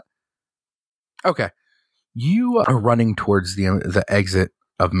parking lot. Okay. You are running towards the exit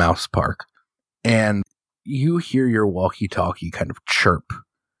of Mouse Park, and you hear your walkie-talkie kind of chirp.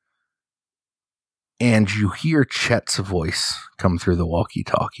 And you hear Chet's voice come through the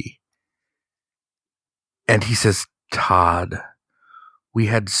walkie-talkie. And he says, Todd, we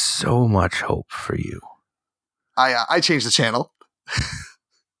had so much hope for you. I changed the channel.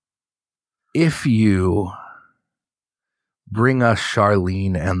 If you bring us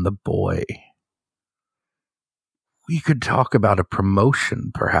Charlene and the boy, we could talk about a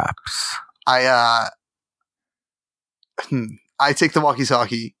promotion, perhaps. I take the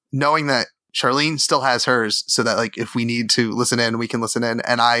walkie-talkie, knowing that Charlene still has hers, so that like if we need to listen in, we can listen in.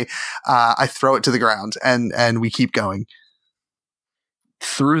 And I throw it to the ground, and we keep going.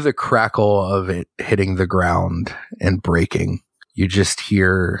 Through the crackle of it hitting the ground and breaking, you just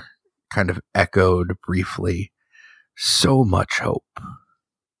hear kind of echoed briefly, so much hope.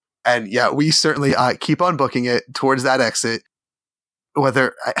 And yeah, we certainly keep on booking it towards that exit.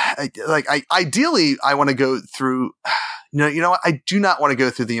 Whether ideally I want to go through, you know what? I do not want to go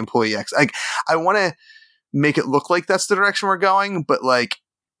through the employee exit. Like I want to make it look like that's the direction we're going, but like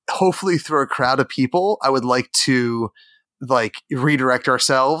hopefully through a crowd of people, I would like to like redirect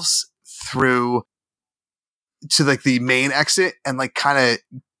ourselves through to like the main exit and like kind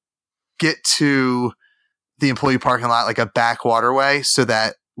of get to the employee parking lot like a back waterway so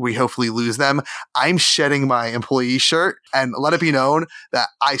that we hopefully lose them. I'm shedding my employee shirt, and let it be known that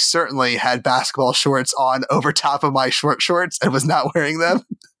I certainly had basketball shorts on over top of my short shorts and was not wearing them.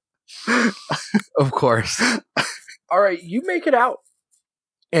 Of course. All right, you make it out,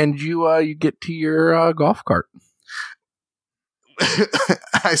 and you get to your golf cart.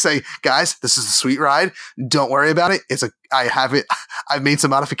 I say, guys, this is a sweet ride. Don't worry about it. I've made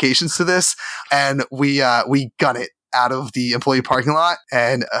some modifications to this, and we gun it out of the employee parking lot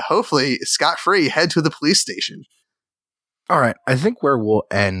and hopefully scot-free head to the police station. All right. I think where we'll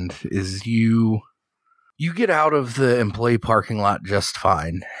end is you get out of the employee parking lot just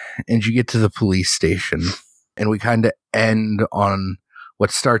fine, and you get to the police station, and we kind of end on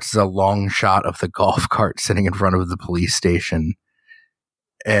what starts as a long shot of the golf cart sitting in front of the police station.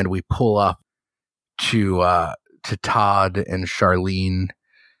 And we pull up to Todd and Charlene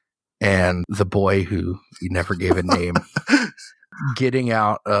and the boy who we never gave a name getting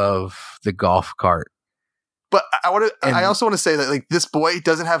out of the golf cart. But I also want to say that like this boy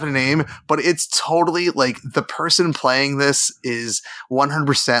doesn't have a name, but it's totally like the person playing this is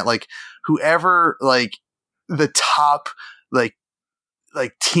 100% like whoever like the top like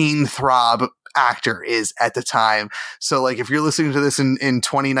teen throb actor is at the time. So like if you're listening to this in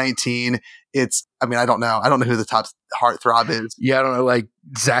 2019, I don't know who the top heartthrob is. Yeah, I don't know, like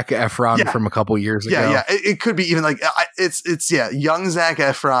Zac Efron from a couple years ago. Yeah, it could be even like it's young Zac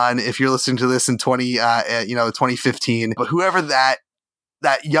Efron if you're listening to this in 2015. But whoever that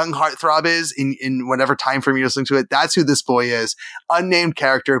young heartthrob is in whatever time frame you're listening to it, that's who this boy is. Unnamed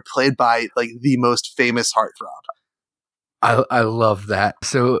character played by like the most famous heartthrob. I love that.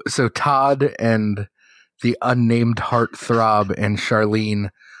 So Todd and the unnamed heartthrob and Charlene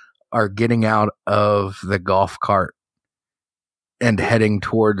are getting out of the golf cart and heading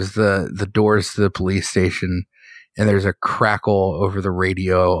towards the doors to the police station. And there's a crackle over the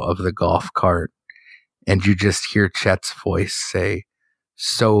radio of the golf cart. And you just hear Chet's voice say,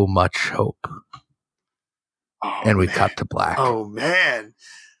 so much hope. And we cut to black. Oh, man.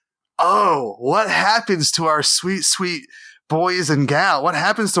 Oh, what happens to our sweet, sweet boys and gal? What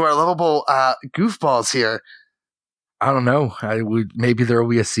happens to our lovable goofballs here? I don't know. Maybe there will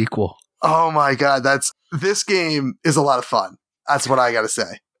be a sequel. Oh my God. This game is a lot of fun. That's what I got to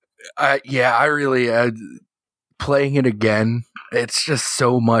say. Yeah, I really, playing it again, it's just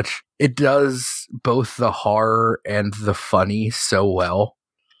so much. It does both the horror and the funny so well.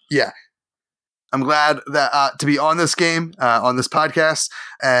 Yeah. I'm glad that to be on this game, on this podcast,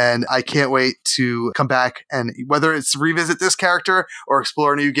 and I can't wait to come back and whether it's revisit this character or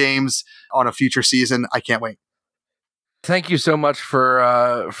explore new games on a future season. I can't wait. Thank you so much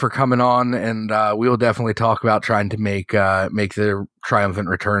for coming on, and we will definitely talk about trying to make the triumphant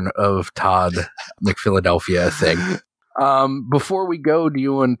return of Todd McPhiladelphia a thing. Before we go, do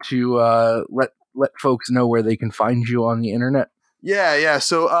you want to let folks know where they can find you on the internet? Yeah.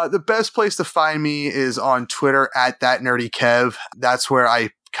 So the best place to find me is on Twitter @ThatNerdyKev. That's where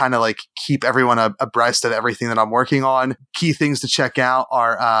I kind of like keep everyone abreast of everything that I'm working on. Key things to check out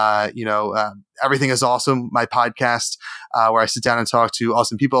are, Everything is Awesome, my podcast, where I sit down and talk to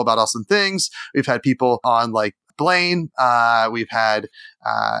awesome people about awesome things. We've had people on like Blaine. We've had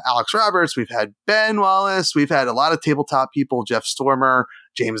Alex Roberts. We've had Ben Wallace. We've had a lot of tabletop people, Jeff Stormer,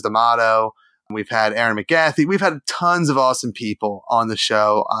 James D'Amato. We've had Aaron McGathy. We've had tons of awesome people on the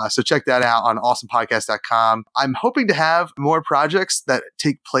show. So check that out on awesomepodcast.com. I'm hoping to have more projects that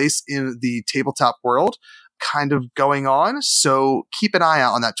take place in the tabletop world kind of going on. So keep an eye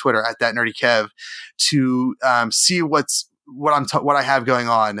out on that Twitter at @ThatNerdyKev to see what I have going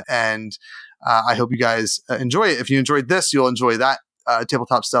on. And I hope you guys enjoy it. If you enjoyed this, you'll enjoy that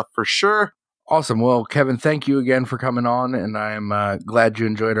tabletop stuff for sure. Awesome. Well, Kevin, thank you again for coming on, and I'm glad you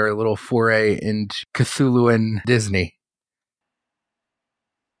enjoyed our little foray into Cthulhu and Disney.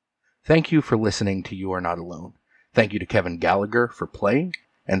 Thank you for listening to You Are Not Alone. Thank you to Kevin Gallagher for playing,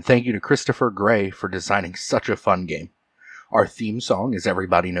 and thank you to Christopher Gray for designing such a fun game. Our theme song is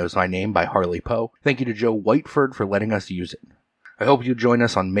Everybody Knows My Name by Harley Poe. Thank you to Joe Whiteford for letting us use it. I hope you join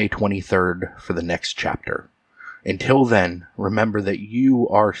us on May 23rd for the next chapter. Until then, remember that you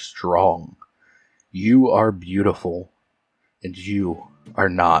are strong. You are beautiful, and you are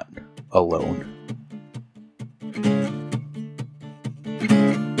not alone.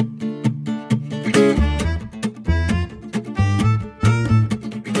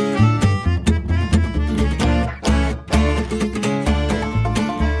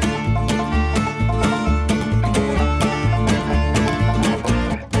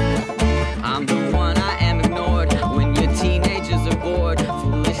 I'm the one I am ignored when your teenagers are bored.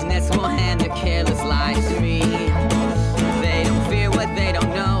 Foolishness will hand their careless lives to me. They don't fear what they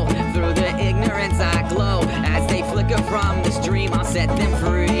don't know. Through their ignorance I glow. As they flicker from this dream, I'll set them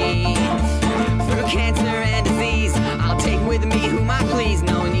free. Through cancer and disease, I'll take with me whom I please.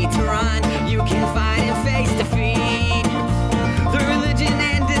 No need to run, you can fight and face defeat. Through religion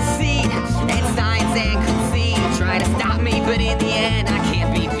and deceit, and science and conceit, try to stop me, but in the end I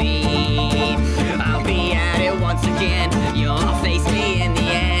can't be beat. I'll be at it once again. You'll face me in the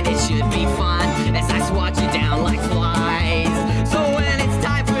end. It should be fun as I swat you down like flies. So when it's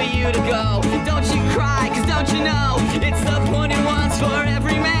time for you to go, don't you cry, cause don't you know it's appointed once for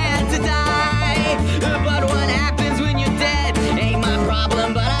every man to die. But what happens when you're dead ain't my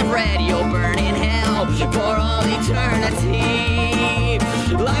problem, but I've read you'll burn in hell for all eternity.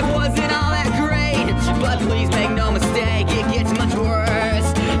 Life wasn't all that great, but please make no mistake, it gets much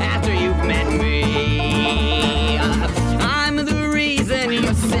worse after you've met me. I'm the reason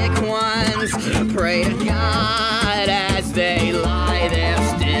you sick ones pray to God.